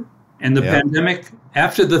over, and the pandemic,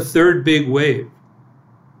 after the third big wave,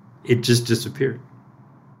 it just disappeared.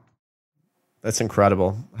 That's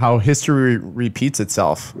incredible. How history repeats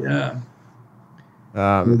itself. Yeah.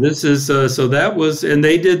 This is so that was, and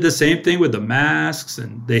they did the same thing with the masks,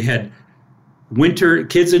 and they had winter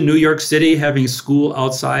kids in New York City having school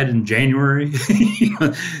outside in January.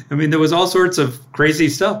 I mean, there was all sorts of crazy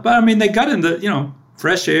stuff, but I mean, they got in the,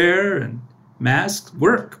 fresh air, and masks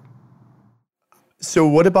work. So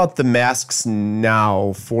what about the masks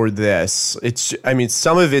now for this?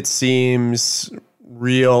 Some of it seems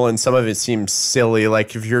real and some of it seems silly.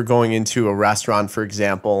 Like if you're going into a restaurant, for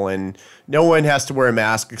example, and no one has to wear a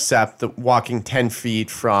mask except walking 10 feet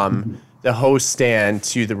from the host stand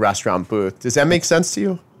to the restaurant booth. Does that make sense to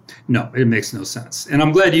you? No, it makes no sense. And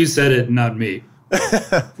I'm glad you said it, not me.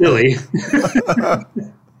 Silly.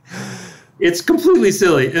 It's completely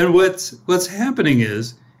silly. And what's happening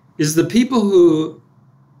is the people who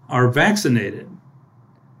are vaccinated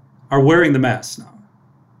are wearing the masks now.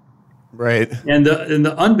 Right. And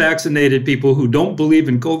the unvaccinated people who don't believe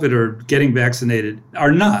in COVID or getting vaccinated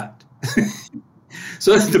are not.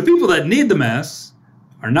 So the people that need the masks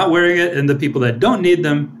are not wearing it, and the people that don't need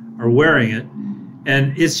them are wearing it.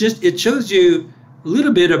 And it shows you a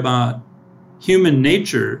little bit about human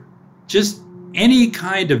nature. Just any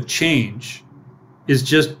kind of change is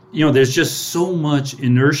just, there's just so much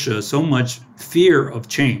inertia, so much fear of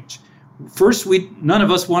change. First, none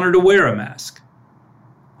of us wanted to wear a mask.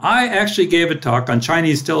 I actually gave a talk on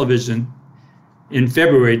Chinese television in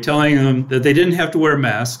February telling them that they didn't have to wear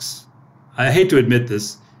masks. I hate to admit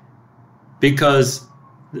this, because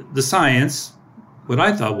the science, what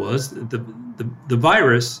I thought was the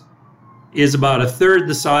virus is about a third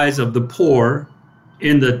the size of the pore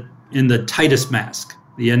in the tightest mask,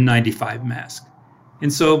 the N95 mask.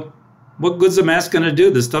 And so what good's a mask going to do?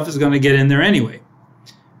 The stuff is going to get in there anyway.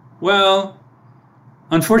 Well,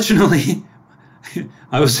 unfortunately,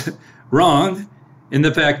 I was wrong in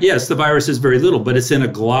the fact, yes, the virus is very little, but it's in a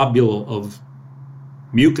globule of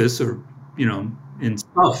mucus or, in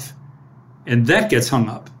stuff. And that gets hung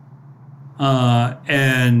up.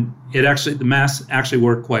 And the masks actually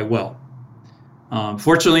work quite well.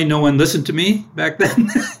 Fortunately, no one listened to me back then.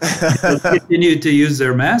 They continued to use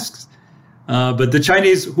their masks. But the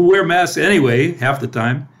Chinese who wear masks anyway, half the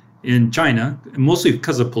time in China, mostly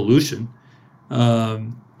because of pollution,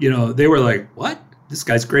 they were like, what? This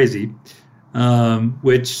guy's crazy,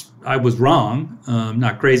 which I was wrong.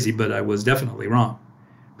 Not crazy, but I was definitely wrong.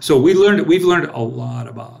 So we've learned a lot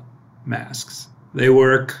about masks. They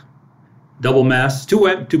work. Double masks,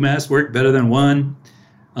 two masks work better than one.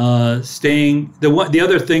 The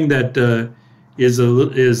other thing that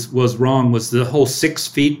was wrong was the whole 6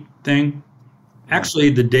 feet thing. Actually,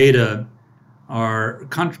 the data are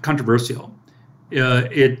controversial.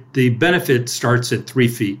 The benefit starts at 3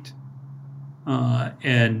 feet,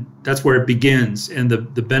 and that's where it begins. And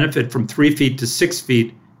the benefit from 3 feet to 6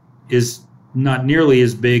 feet is not nearly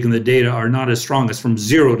as big, and the data are not as strong as from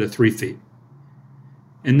 0 to 3 feet.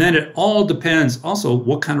 And then it all depends also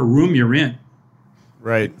what kind of room you're in.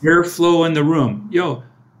 Right. Airflow in the room.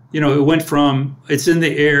 It went from it's in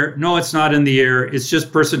the air. No, it's not in the air. It's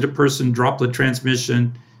just person to person droplet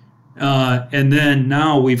transmission. And then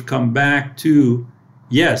now we've come back to,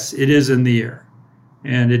 yes, it is in the air.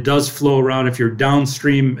 And it does flow around. If you're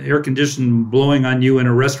downstream, air conditioned blowing on you in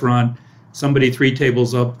a restaurant, somebody 3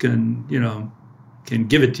 tables up can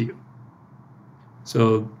give it to you.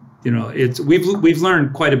 So, we've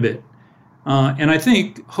learned quite a bit. And I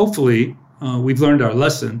think, hopefully, we've learned our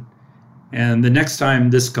lesson. And the next time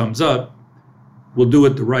this comes up, we'll do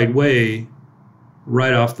it the right way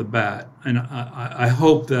right off the bat. And I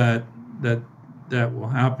hope that will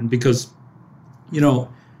happen because,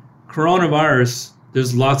 coronavirus,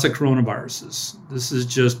 there's lots of coronaviruses. This is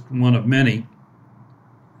just one of many.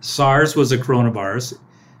 SARS was a coronavirus,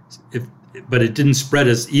 but it didn't spread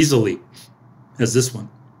as easily as this one.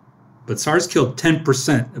 But SARS killed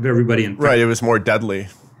 10% of everybody infected. Right, it was more deadly.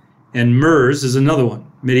 And MERS is another one,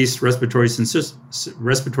 Mideast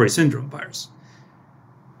Respiratory Syndrome virus.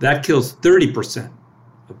 That kills 30%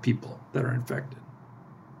 of people that are infected.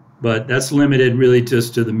 But that's limited really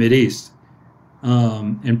just to the Mideast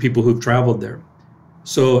and people who've traveled there.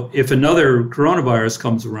 So if another coronavirus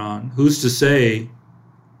comes around, who's to say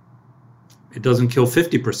it doesn't kill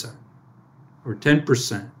 50% or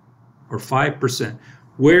 10% or 5%?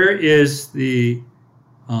 Where is the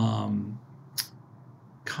where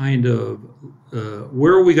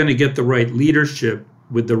are we going to get the right leadership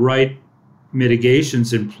with the right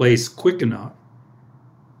mitigations in place quick enough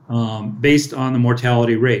based on the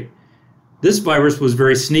mortality rate? This virus was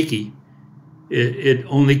very sneaky. It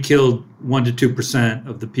only killed 1% to 2%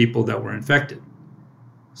 of the people that were infected.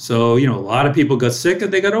 So, a lot of people got sick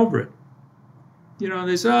and they got over it.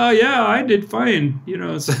 They say, oh, yeah, I did fine.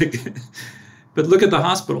 It's like, but look at the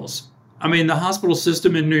hospitals. I mean, the hospital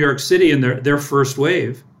system in New York City in their first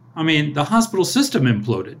wave, I mean, the hospital system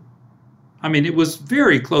imploded. I mean, it was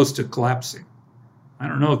very close to collapsing. I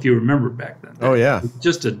don't know if you remember back then. Oh, yeah. It was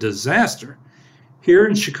just a disaster. Here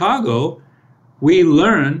in Chicago, we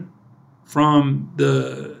learned from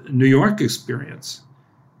the New York experience.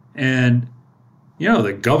 And,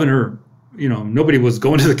 the governor, nobody was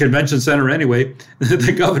going to the convention center anyway.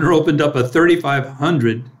 The governor opened up a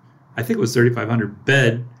 3,500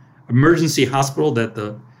 bed emergency hospital that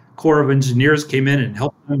the Corps of Engineers came in and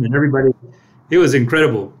helped them and everybody. It was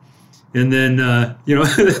incredible. And then,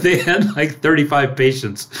 they had like 35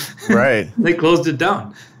 patients. Right. They closed it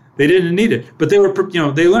down. They didn't need it. But they were,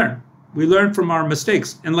 they learned. We learned from our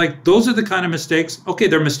mistakes. And those are the kind of mistakes. Okay,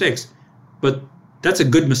 they're mistakes. But that's a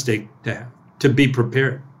good mistake to have, to be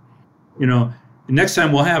prepared. Next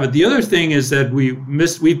time we'll have it. The other thing is that we've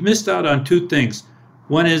missed out on 2 things.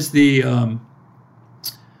 One is the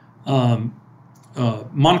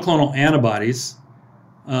monoclonal antibodies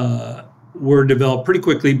were developed pretty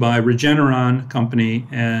quickly by Regeneron Company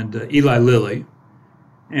and Eli Lilly,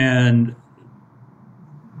 and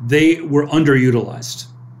they were underutilized.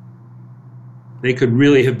 They could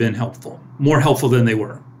really have been more helpful than they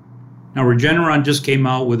were. Now Regeneron just came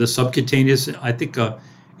out with a subcutaneous, I think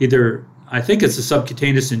it's a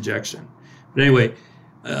subcutaneous injection. But anyway,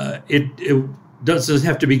 it doesn't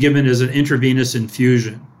have to be given as an intravenous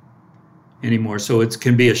infusion anymore. So it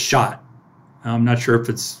can be a shot. I'm not sure if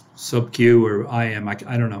it's sub-Q or IM. I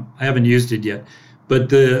don't know. I haven't used it yet. But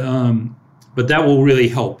but that will really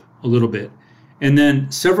help a little bit. And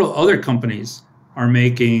then several other companies are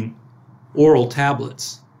making oral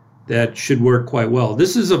tablets that should work quite well.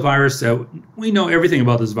 This is a virus that we know everything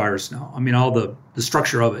about this virus now. I mean, all the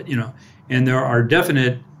structure of it, and there are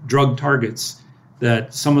definite drug targets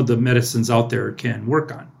that some of the medicines out there can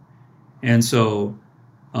work on. And so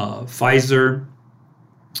Pfizer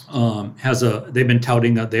they've been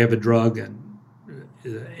touting that they have a drug and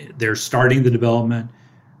they're starting the development.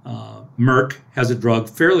 Merck has a drug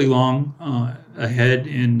fairly long ahead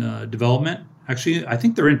in development. Actually, I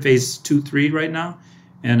think they're in phase 2-3 right now.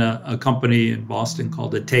 And a company in Boston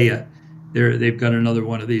called Atea, they've got another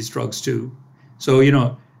one of these drugs too. So,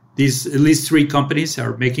 these at least 3 companies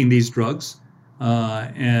are making these drugs.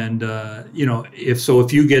 If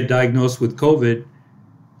you get diagnosed with COVID,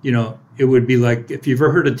 it would be like, if you've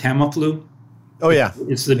ever heard of Tamiflu. Oh, yeah.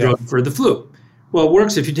 It's the drug for the flu. Well, it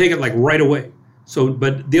works if you take it right away. So,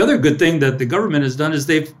 but the other good thing that the government has done is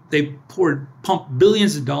they've pumped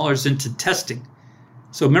billions of dollars into testing.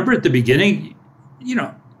 So remember at the beginning,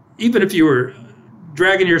 even if you were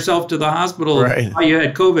dragging yourself to the hospital while you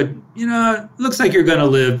had COVID, it looks like you're going to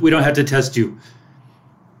live. We don't have to test you.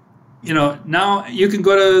 Now you can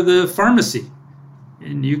go to the pharmacy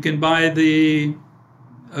and you can buy a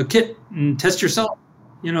kit and test yourself,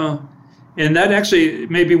 and that actually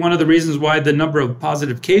may be one of the reasons why the number of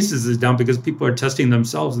positive cases is down, because people are testing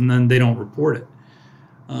themselves and then they don't report it.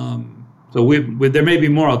 So there may be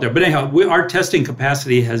more out there. But anyhow, our testing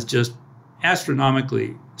capacity has just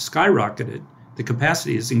astronomically skyrocketed the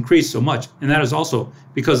capacity has increased so much. And that is also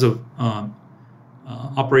because of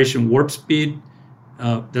Operation Warp Speed.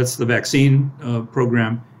 That's the vaccine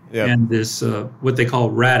program. Yep. And this, what they call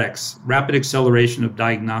RADx, Rapid Acceleration of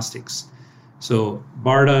Diagnostics. So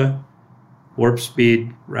BARDA, Warp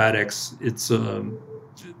Speed, RADx,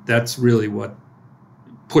 that's really what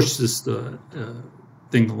pushed this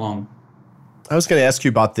thing along. I was going to ask you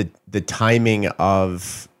about the timing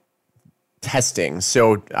of testing.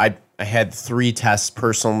 So I had 3 tests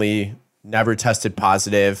personally, never tested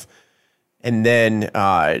positive. And then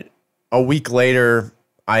a week later,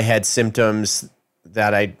 I had symptoms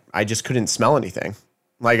that I just couldn't smell anything.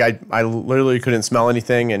 Like I literally couldn't smell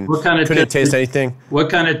anything and couldn't taste anything. What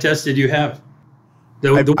kind of test did you have?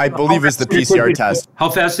 I believe it's the PCR test. How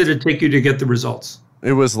fast did it take you to get the results?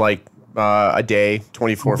 It was like a day,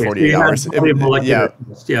 24, 48 hours.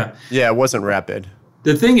 Yeah, it wasn't rapid.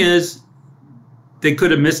 The thing is, they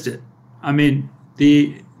could have missed it. I mean,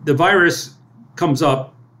 the virus comes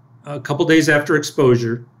up a couple days after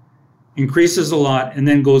exposure, increases a lot, and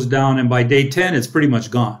then goes down. And by day 10, it's pretty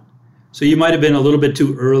much gone. So you might have been a little bit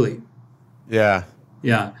too early. Yeah.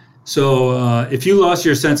 Yeah. So if you lost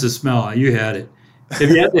your sense of smell, you had it. Have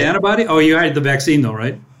you had the antibody? Oh, you had the vaccine though,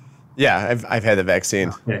 right? Yeah, I've had the vaccine.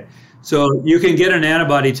 Okay. So you can get an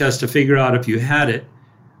antibody test to figure out if you had it.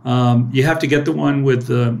 You have to get the one with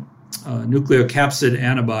the nucleocapsid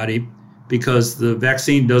antibody because the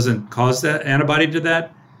vaccine doesn't cause that antibody to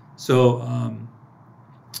that. So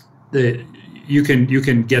you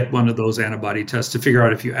can get one of those antibody tests to figure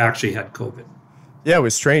out if you actually had COVID. Yeah, it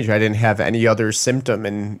was strange. I didn't have any other symptom,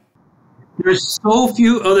 and there's so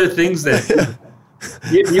few other things that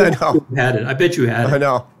you had it. I bet you had it.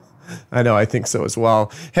 I know. I think so as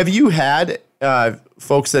well. Have you had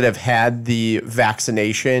folks that have had the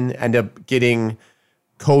vaccination end up getting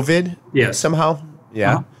COVID? Yes. Somehow?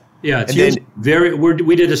 Yeah. Uh-huh. Yeah. It's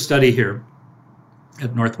we did a study here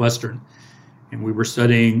at Northwestern, and we were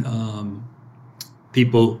studying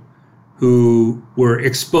people who were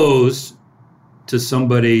exposed to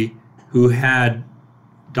somebody who had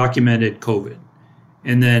documented COVID.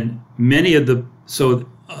 And then many of the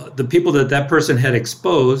people that person had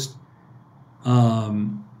exposed,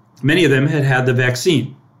 many of them had the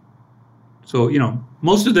vaccine. So,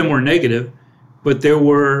 most of them were negative, but there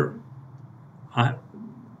were a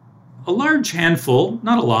large handful,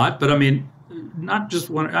 not a lot, but I mean, not just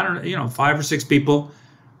one, 5 or 6 people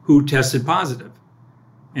who tested positive.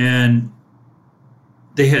 And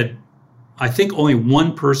they had, I think only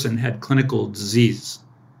one person had clinical disease,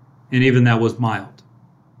 and even that was mild.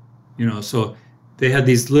 So they had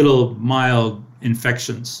these little mild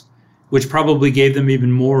infections, which probably gave them even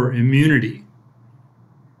more immunity.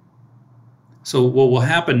 So what will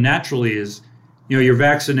happen naturally is, you're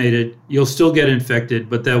vaccinated, you'll still get infected,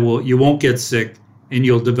 but you won't get sick, and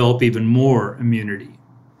you'll develop even more immunity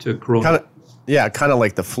to corona. Kind of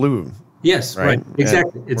like the flu. Yes, right.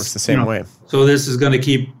 Exactly. It works the same way. So this is going to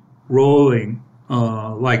keep rolling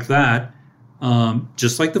like that,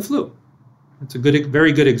 just like the flu. It's a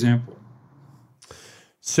very good example.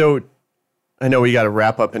 So I know we got to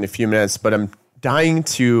wrap up in a few minutes, but I'm dying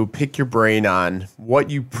to pick your brain on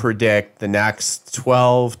what you predict the next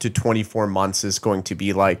 12 to 24 months is going to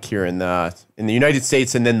be like here in the United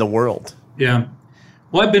States and then the world. Yeah.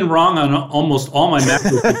 Well, I've been wrong on almost all my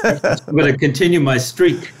macro predictions. I'm going to continue my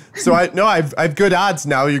streak. So I've good odds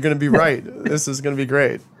now. You're going to be right. This is going to be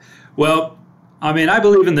great. Well, I mean, I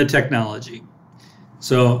believe in the technology.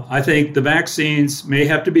 So I think the vaccines may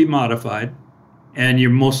have to be modified, and you're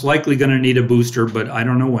most likely going to need a booster, but I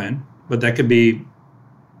don't know when. But that could be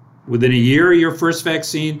within a year of your first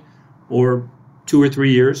vaccine or 2 or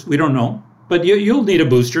 3 years. We don't know. But you'll need a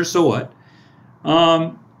booster, so what?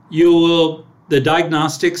 The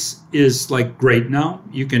diagnostics is like great now.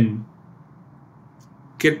 You can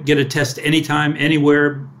get a test anytime,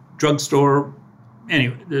 anywhere, drugstore.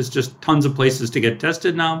 Anyway, there's just tons of places to get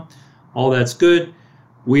tested now. All that's good.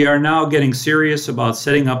 We are now getting serious about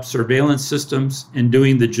setting up surveillance systems and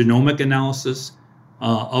doing the genomic analysis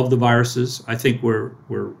of the viruses. I think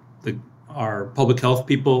our public health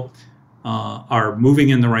people are moving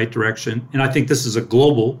in the right direction. And I think this is a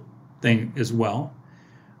global thing as well.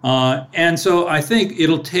 And so I think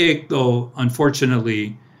it'll take, though,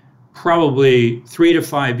 unfortunately, probably 3 to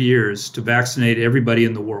 5 years to vaccinate everybody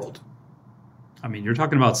in the world. I mean, you're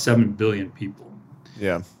talking about 7 billion people.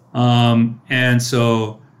 Yeah. And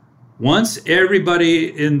so once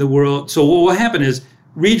everybody in the world, so what will happen is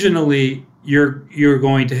regionally, you're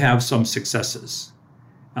going to have some successes.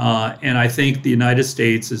 And I think the United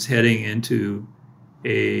States is heading into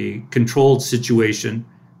a controlled situation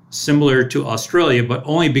similar to Australia, but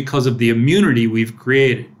only because of the immunity we've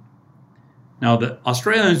created. Now, the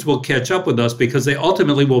Australians will catch up with us because they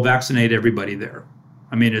ultimately will vaccinate everybody there.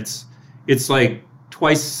 I mean, it's like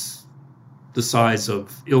twice the size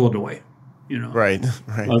of Illinois, right.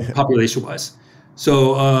 Population-wise.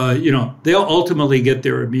 So, they'll ultimately get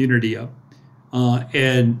their immunity up.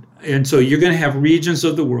 And so you're going to have regions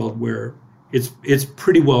of the world where it's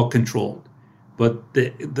pretty well controlled. But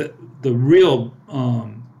the real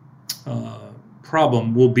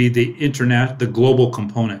problem will be the global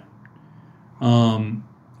component.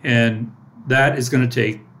 And that is going to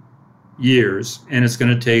take years, and it's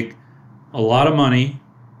going to take a lot of money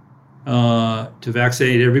to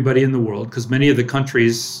vaccinate everybody in the world, because many of the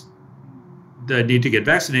countries that need to get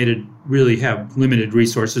vaccinated really have limited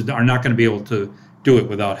resources, are not going to be able to do it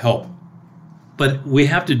without help. But we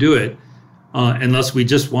have to do it unless we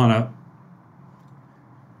just want to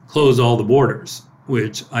close all the borders,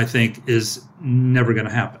 which I think is never going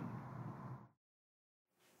to happen.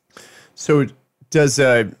 So does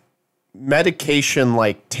a medication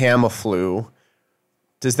like Tamiflu,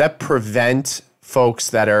 does that prevent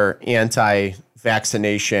folks that are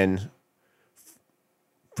anti-vaccination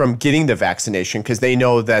from getting the vaccination because they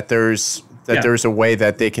know that there's a way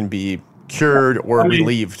that they can be cured or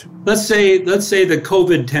relieved? Let's say the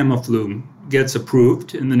COVID Tamiflu gets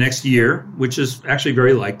approved in the next year, which is actually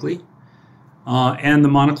very likely, and the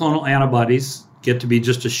monoclonal antibodies get to be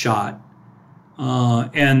just a shot,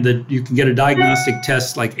 and that you can get a diagnostic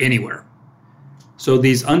test like anywhere. So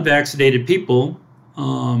these unvaccinated people,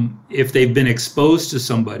 if they've been exposed to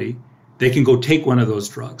somebody, they can go take one of those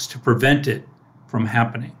drugs to prevent it from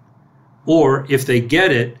happening. Or if they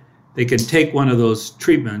get it, they can take one of those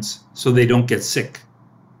treatments so they don't get sick.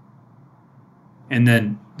 And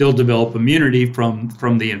then they'll develop immunity from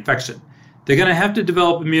the infection. They're going to have to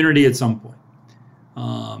develop immunity at some point.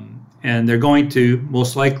 And they're going to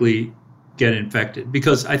most likely get infected,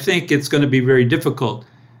 because I think it's going to be very difficult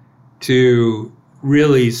to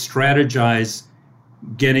really strategize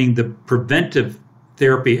getting the preventive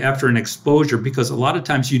therapy after an exposure, because a lot of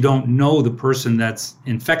times you don't know the person that's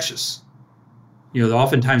infectious.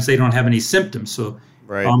 Oftentimes they don't have any symptoms. So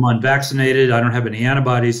right. I'm unvaccinated, I don't have any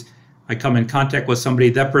antibodies, I come in contact with somebody,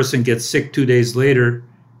 that person gets sick 2 days later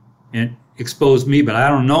and exposed me, but I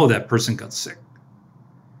don't know that person got sick.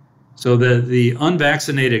 So the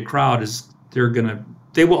unvaccinated crowd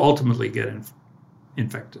they will ultimately get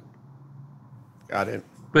infected. Got it.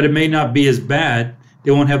 But it may not be as bad.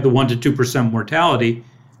 They won't have the 1% to 2% mortality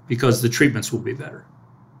because the treatments will be better.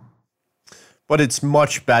 But it's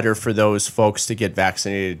much better for those folks to get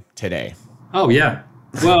vaccinated today. Oh, yeah.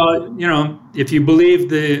 Well, if you believe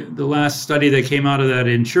the last study that came out of that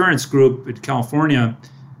insurance group in California,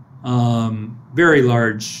 very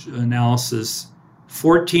large analysis,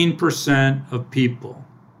 14% of people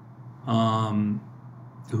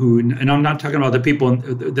who, and I'm not talking about the people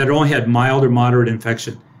that only had mild or moderate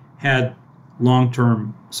infection, had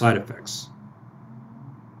long-term side effects.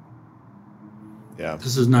 Yeah.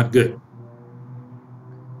 This is not good.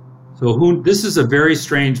 So this is a very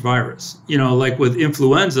strange virus. Like with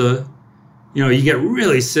influenza, you get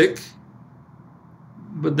really sick,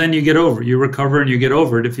 but then you get over it. You recover and you get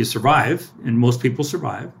over it if you survive, and most people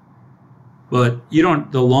survive. But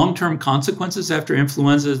the long-term consequences after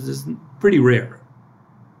influenza is pretty rare.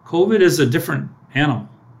 COVID is a different animal,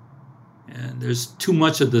 and there's too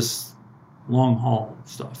much of this long-haul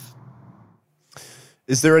stuff.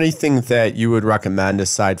 Is there anything that you would recommend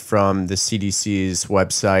aside from the CDC's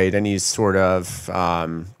website, any sort of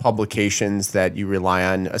publications that you rely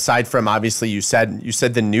on? Aside from, obviously, you said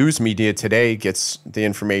the news media today gets the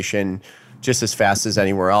information just as fast as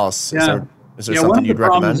anywhere else. Yeah. Is there something you'd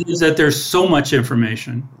recommend? One of the problems is that there's so much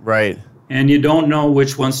information. Right. And you don't know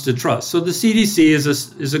which ones to trust. So the CDC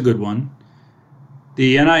is a good one.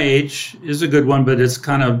 The NIH is a good one, but it's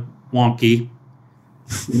kind of wonky.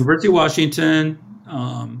 University of Washington,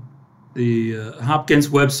 the Hopkins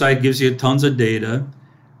website gives you tons of data.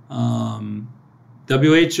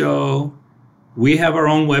 WHO, we have our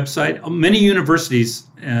own website. Many universities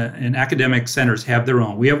and academic centers have their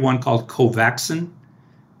own. We have one called Covaxen,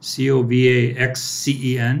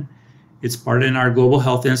 Covaxcen. It's part in our Global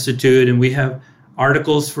Health Institute, and we have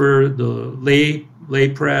articles for the lay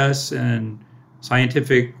press and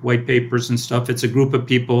scientific white papers and stuff. It's a group of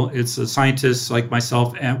people. It's scientists like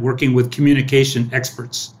myself and working with communication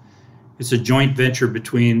experts. It's a joint venture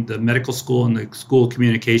between the medical school and the School of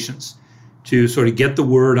Communications to sort of get the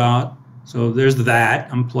word out. So there's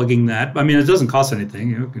that. I'm plugging that. I mean, it doesn't cost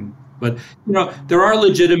anything. But there are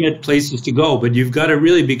legitimate places to go, but you've got to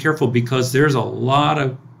really be careful because there's a lot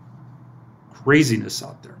of craziness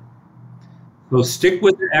out there. So stick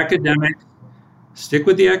with the academics,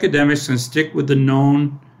 and stick with the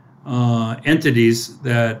known entities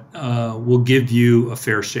that will give you a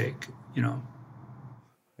fair shake,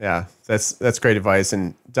 Yeah, that's great advice.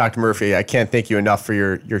 And Dr. Murphy, I can't thank you enough for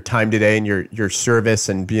your time today and your service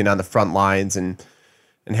and being on the front lines and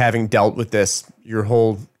having dealt with this your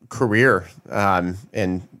whole career,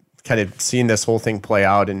 and kind of seeing this whole thing play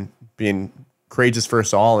out and being courageous for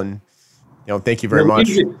us all. And thank you very much.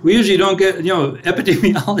 We usually don't get,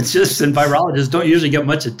 epidemiologists and virologists don't usually get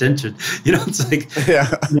much attention. It's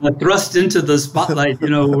like thrust into the spotlight.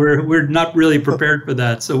 We're not really prepared for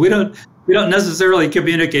that, so we don't necessarily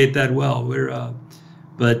communicate that well.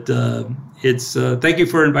 It's thank you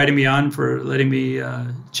for inviting me on, for letting me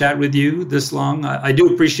chat with you this long. I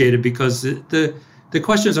do appreciate it, because the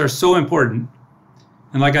questions are so important,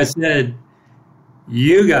 and like I said,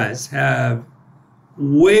 you guys have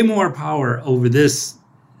way more power over this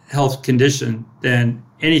health condition than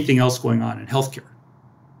anything else going on in healthcare,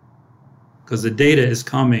 because the data is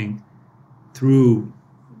coming through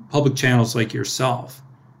public channels like yourself.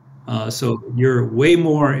 So you're way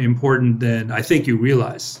more important than I think you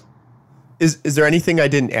realize. Is there anything I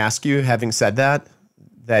didn't ask you, having said that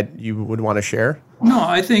you would want to share? No,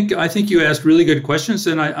 I think you asked really good questions,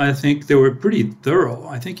 and I think they were pretty thorough.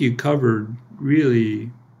 I think you covered really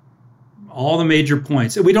all the major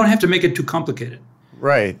points. We don't have to make it too complicated.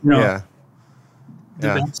 Right. The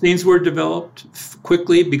vaccines were developed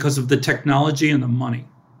quickly because of the technology and the money.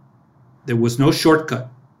 There was no shortcut.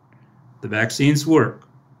 The vaccines work.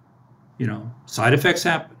 Side effects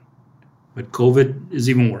happen, but COVID is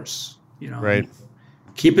even worse. Right.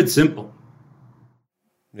 Keep it simple.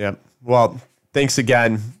 Yeah. Well, thanks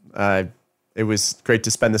again. It was great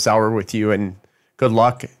to spend this hour with you, and good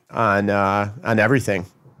luck on everything.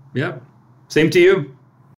 Yeah. Same to you.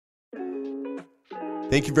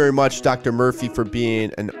 Thank you very much, Dr. Murphy, for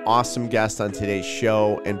being an awesome guest on today's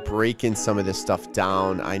show and breaking some of this stuff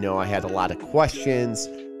down. I know I had a lot of questions.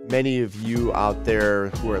 Many of you out there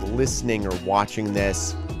who are listening or watching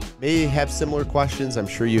this may have similar questions. I'm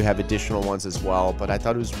sure you have additional ones as well, but I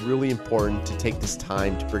thought it was really important to take this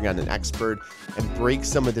time to bring on an expert and break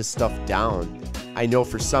some of this stuff down. I know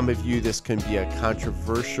for some of you, this can be a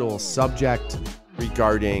controversial subject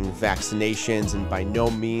regarding vaccinations, and by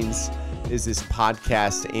no means is this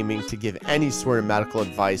podcast aiming to give any sort of medical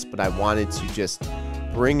advice, but I wanted to just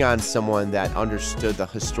bring on someone that understood the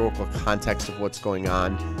historical context of what's going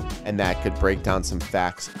on and that could break down some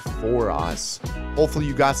facts for us. Hopefully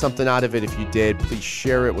you got something out of it. If you did, please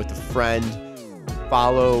share it with a friend.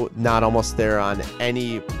 Follow Not Almost There on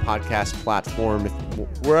any podcast platform.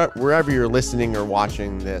 Wherever you're listening or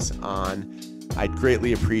watching this on, I'd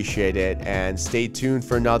greatly appreciate it. And stay tuned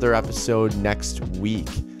for another episode next week.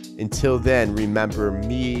 Until then, remember,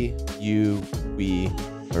 me, you, we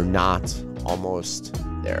are not almost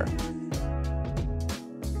there.